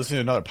 Whoa! You're listening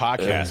to another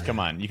podcast? Come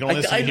on, you can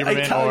only listen to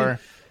Huberman or.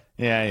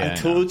 Yeah. I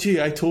told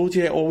you.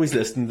 I always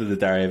listen to the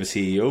Diary of a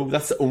CEO.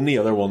 That's the only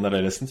other one that I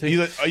listen to.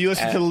 Are you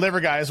listening to the Liver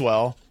Guy as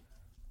well?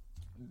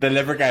 The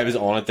liver guy was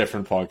on a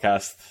different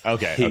podcast.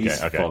 Okay. He's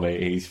funny.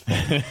 He's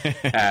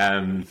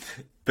funny.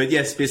 But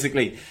yes,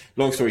 basically,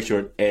 long story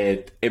short,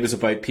 it was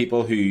about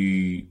people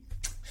who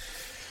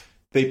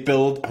they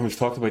build, and we've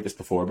talked about this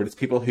before, but it's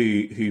people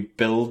who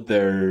build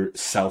their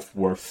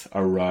self-worth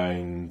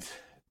around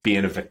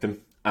being a victim.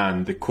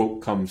 And the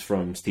quote comes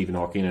from Stephen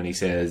Hawking, and he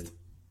says,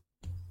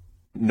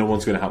 "No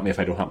one's going to help me if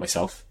I don't help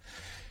myself."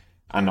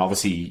 And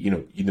obviously, you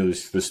know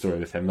the story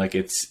with him. Like,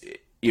 it's,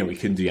 you know, he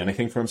couldn't do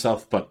anything for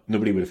himself, but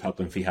nobody would have helped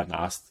him if he hadn't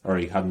asked, or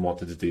he hadn't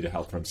wanted to do the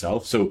help for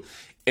himself. So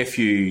if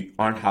you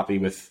aren't happy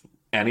with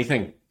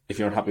anything, if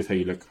you aren't happy with how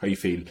you look, how you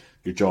feel,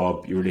 your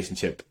job, your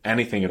relationship,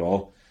 anything at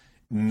all,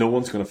 no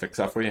one's going to fix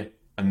that for you,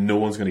 and no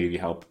one's going to give you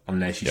help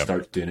unless you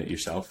start doing it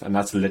yourself. And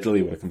that's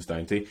literally what it comes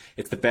down to.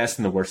 It's the best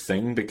and the worst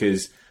thing,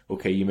 because,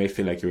 okay, you may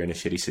feel like you're in a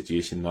shitty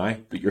situation now,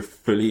 but you're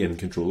fully in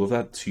control of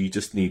that. So you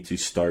just need to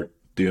start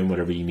doing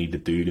whatever you need to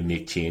do to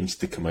make change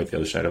to come out the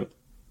other side of it.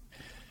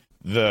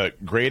 The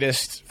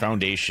greatest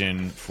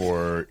foundation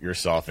for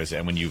yourself is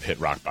when you've hit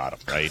rock bottom,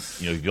 right?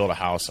 You know, you build a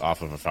house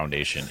off of a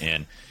foundation,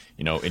 and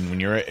you know, and when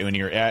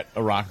you're at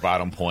a rock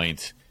bottom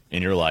point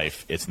in your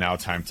life, it's now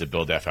time to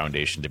build that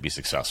foundation to be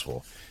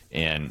successful,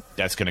 and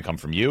that's going to come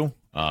from you.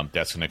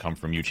 That's going to come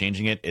from you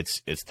changing it.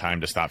 It's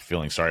time to stop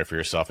feeling sorry for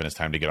yourself, and it's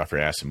time to get off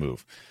your ass and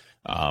move.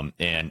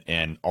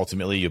 And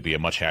ultimately, you'll be a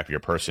much happier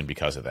person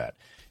because of that.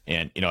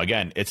 And, you know,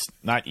 again, it's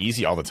not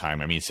easy all the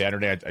time. I mean,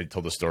 Saturday, I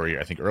told the story,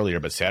 I think earlier,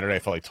 but Saturday I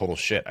felt like total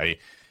shit. I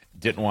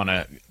didn't want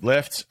to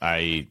lift.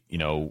 I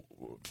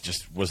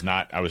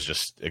was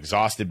just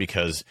exhausted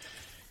because,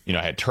 you know,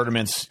 I had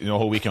tournaments, you know, the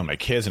whole weekend with my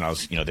kids, and I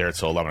was, you know, there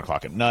until 11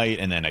 o'clock at night.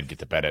 And then I'd get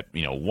to bed at,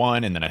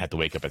 1, and then I'd have to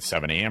wake up at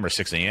 7 a.m. or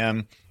 6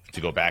 a.m.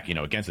 to go back,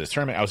 again to this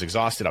tournament. I was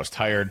exhausted. I was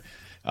tired.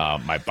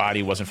 My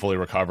body wasn't fully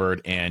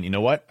recovered. And you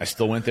know what? I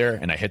still went there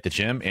and I hit the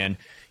gym, and,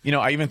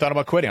 I even thought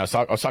about quitting. I was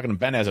talking to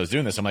Ben as I was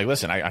doing this. I'm like,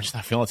 listen, I'm just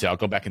not feeling it today. I'll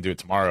go back and do it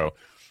tomorrow.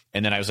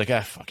 And then I was like,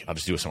 fuck it, I'll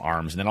just do some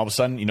arms. And then all of a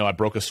sudden, I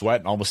broke a sweat,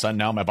 and all of a sudden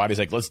now my body's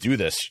like, let's do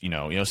this,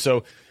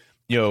 So,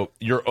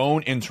 your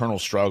own internal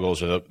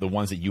struggles are the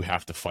ones that you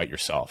have to fight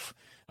yourself.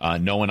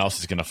 No one else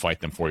is going to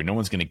fight them for you. No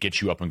one's going to get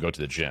you up and go to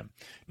the gym.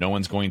 No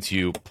one's going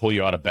to pull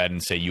you out of bed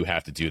and say, you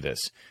have to do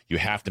this. You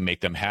have to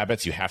make them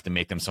habits. You have to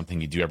make them something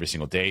you do every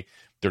single day.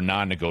 They're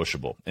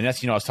non-negotiable. And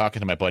that's, I was talking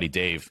to my buddy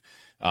Dave,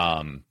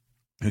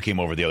 who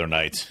came over the other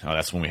night.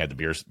 That's when we had the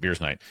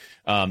beers night.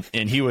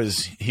 And he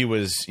was,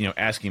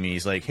 asking me,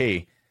 he's like,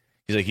 hey,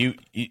 he's like, you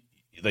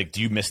like,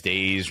 do you miss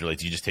days, or like,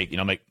 do you just take,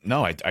 I'm like,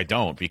 no, I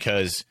don't,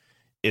 because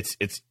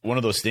it's one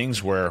of those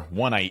things where,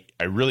 one, I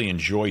really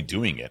enjoy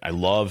doing it. I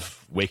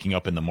love waking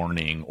up in the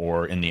morning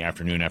or in the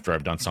afternoon after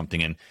I've done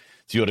something, and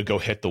to be able to go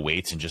hit the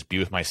weights and just be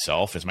with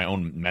myself as my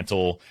own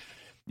mental,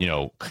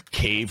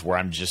 cave where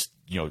I'm just,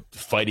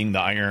 fighting the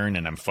iron,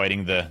 and I'm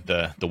fighting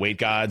the weight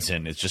gods,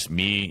 and it's just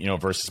me,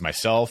 versus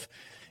myself.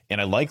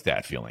 And I like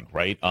that feeling.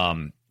 Right.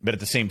 But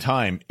at the same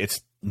time, it's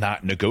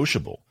not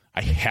negotiable.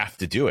 I have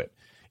to do it.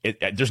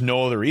 There's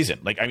no other reason.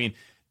 Like, I mean,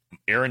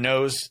 Aaron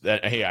knows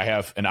that, hey, I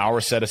have an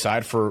hour set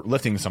aside for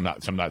lifting some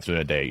nights through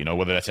the day,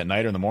 whether that's at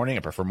night or in the morning. I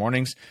prefer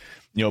mornings,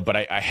 but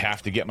I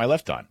have to get my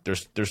lift done.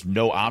 There's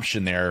no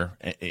option there,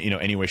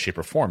 any way, shape,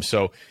 or form.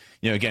 So,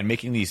 again,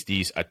 making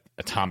these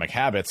atomic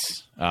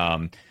habits,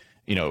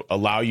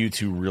 allow you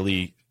to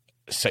really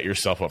set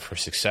yourself up for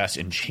success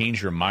and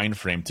change your mind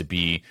frame to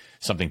be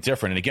something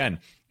different. And again,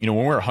 when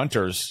we were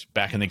hunters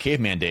back in the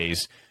caveman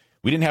days,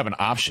 we didn't have an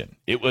option.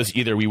 It was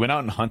either we went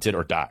out and hunted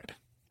or died.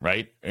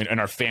 Right. And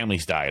our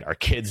families died. Our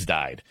kids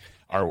died.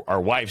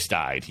 Our wives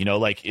died.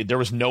 There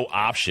was no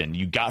option.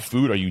 You got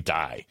food or you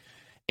die.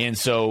 And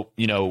so,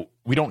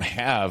 we don't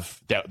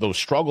have those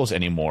struggles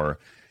anymore.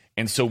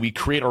 And so we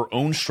create our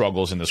own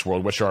struggles in this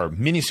world, which are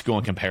minuscule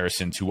in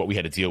comparison to what we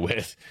had to deal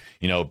with,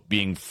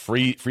 being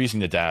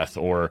freezing to death,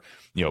 or,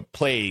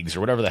 plagues,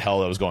 or whatever the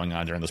hell that was going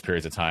on during those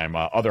periods of time.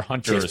 Other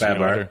hunters. What's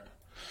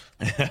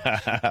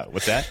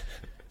that?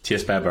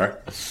 Chased by a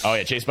bear. Oh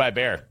yeah, chased by a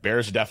bear.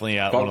 Bears are definitely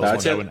one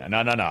of those ones.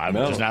 No.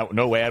 There's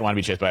no way I'd want to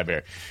be chased by a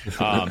bear.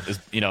 I'm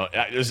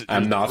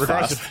not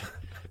fast.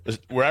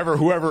 Whoever,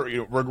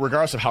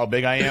 regardless of how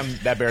big I am,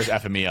 that bear's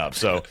effing me up.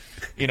 So,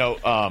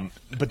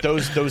 but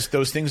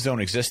those things don't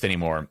exist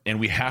anymore, and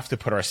we have to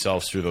put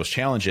ourselves through those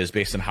challenges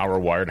based on how we're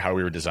wired, how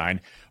we were designed.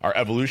 Our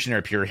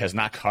evolutionary period has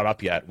not caught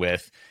up yet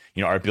with,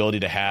 our ability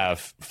to have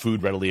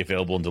food readily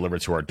available and delivered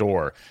to our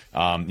door.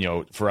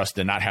 For us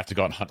to not have to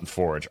go out and hunt and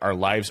forage. Our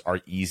lives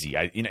are easy.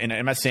 And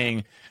I'm not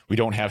saying we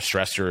don't have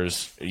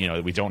stressors,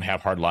 we don't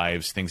have hard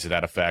lives, things to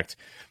that effect.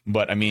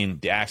 But I mean,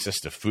 the access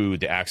to food,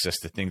 the access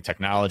to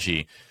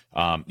technology,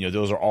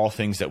 those are all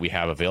things that we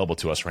have available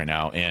to us right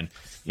now. And,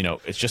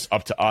 it's just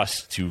up to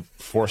us to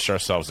force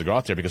ourselves to go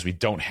out there, because we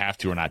don't have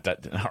to,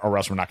 or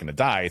else we're not going to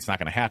die. It's not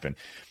going to happen.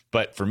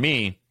 But for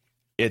me,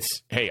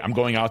 it's, hey, I'm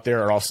going out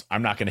there, or else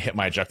I'm not going to hit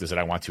my objectives that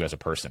I want to as a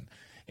person.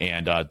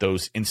 And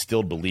those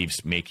instilled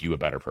beliefs make you a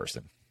better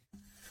person.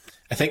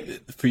 I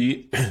think for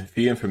you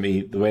and for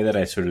me, the way that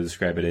I sort of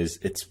describe it is,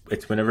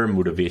 it's whenever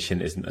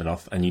motivation isn't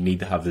enough, and you need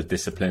to have the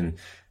discipline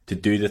to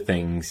do the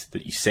things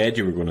that you said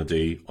you were going to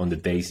do on the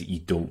days that you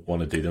don't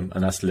want to do them.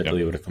 And that's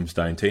literally what it comes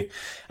down to.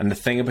 And the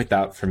thing about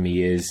that for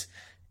me is,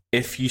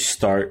 if you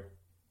start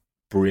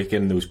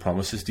breaking those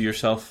promises to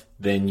yourself,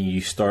 then you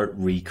start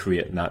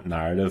recreating that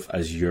narrative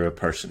as you're a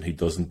person who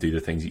doesn't do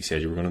the things you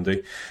said you were going to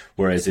do.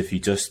 Whereas if you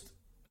just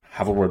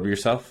have a word with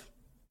yourself,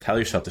 tell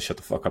yourself to shut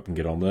the fuck up and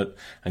get on with it,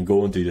 and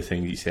go and do the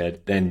things you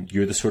said, then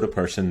you're the sort of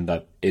person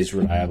that is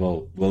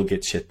reliable, will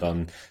get shit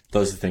done,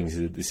 does the things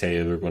that they say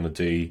they're going to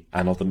do,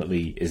 and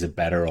ultimately is a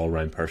better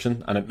all-round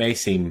person. And it may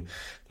seem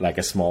like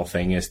a small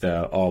thing as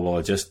to, oh, well,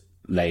 I just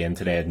lay in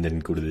today and didn't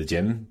go to the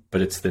gym,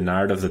 but it's the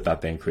narrative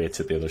that then creates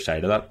at the other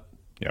side of that.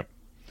 Yep.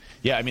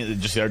 Yeah, I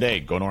mean, just the other day,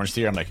 going to Orange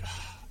Theory, I'm like,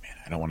 oh, man,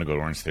 I don't want to go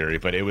to Orange Theory,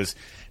 but it was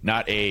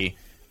not a,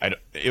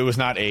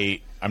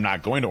 I'm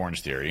not going to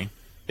Orange Theory.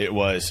 It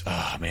was,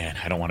 oh man,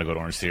 I don't want to go to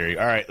Orange Theory.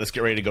 All right, let's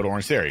get ready to go to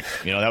Orange Theory.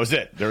 That was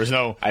it. There was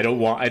no. I don't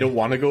want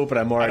to go, but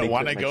I'm already. I don't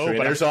want to go,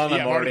 but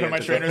I'm already putting my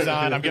trainers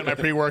on. I'm getting my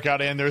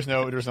pre-workout in. There's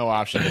no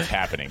option. It's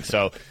happening.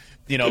 So,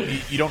 you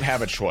don't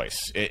have a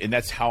choice, and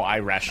that's how I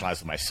rationalize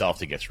with myself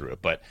to get through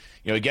it. But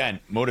again,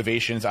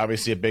 motivation is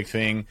obviously a big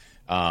thing.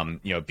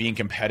 Being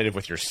competitive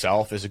with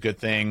yourself is a good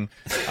thing.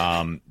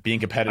 Being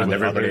competitive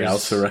with everybody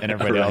else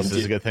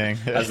is a good thing.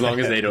 As long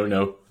as they don't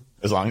know.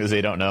 As long as they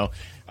don't know.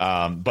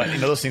 But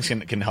those things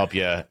can help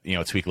you,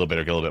 tweak a little bit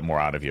or get a little bit more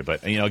out of you.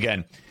 But,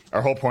 again,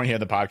 our whole point here of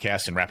the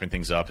podcast and wrapping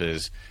things up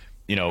is,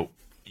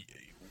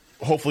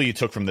 hopefully you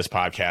took from this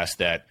podcast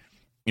that,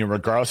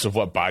 regardless of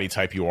what body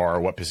type you are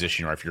or what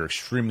position you are, if you're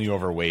extremely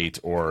overweight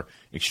or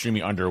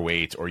extremely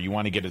underweight, or you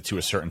want to get it to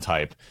a certain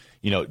type,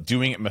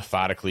 doing it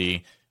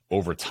methodically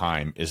over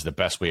time is the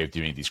best way of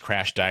doing it. These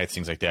crash diets,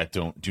 things like that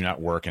do not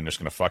work, and they're just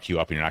going to fuck you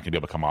up, and you're not going to be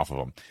able to come off of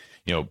them.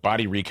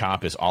 Body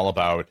recomp is all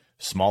about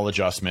small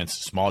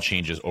adjustments, small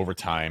changes over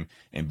time,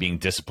 and being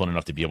disciplined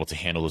enough to be able to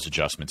handle those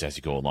adjustments as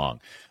you go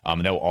along.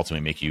 And that will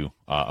ultimately make you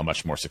a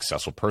much more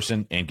successful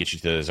person and get you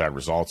to the desired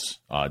results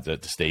to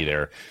stay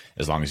there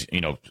as long as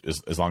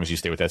as long as you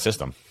stay with that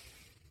system.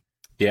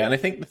 Yeah, and I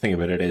think the thing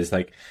about it is,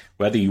 like,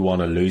 whether you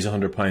want to lose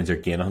 100 pounds or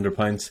gain 100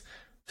 pounds,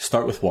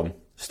 start with one.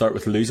 Start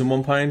with losing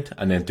 1 pound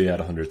and then do that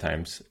 100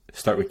 times.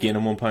 Start with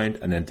gaining 1 pound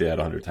and then do that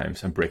 100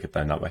 times, and break it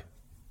down that way.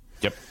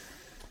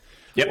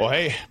 Yep. Well,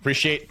 hey,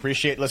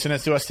 appreciate listening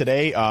to us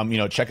today.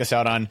 Check us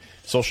out on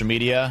social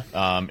media,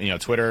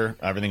 Twitter,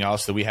 everything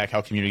else. The We Hack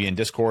Health community and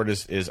Discord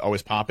is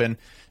always popping.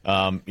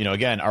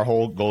 Again, our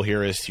whole goal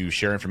here is to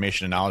share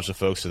information and knowledge with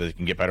folks so that they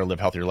can get better, live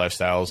healthier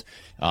lifestyles,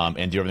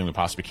 and do everything we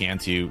possibly can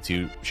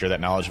to share that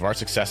knowledge of our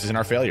successes and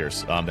our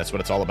failures. That's what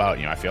it's all about.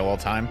 I fail all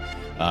the time.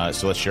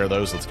 So let's share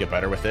those. Let's get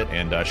better with it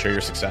and share your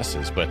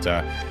successes. But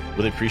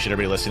really appreciate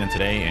everybody listening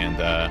today, and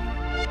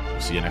we'll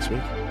see you next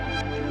week.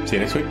 See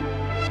you next week.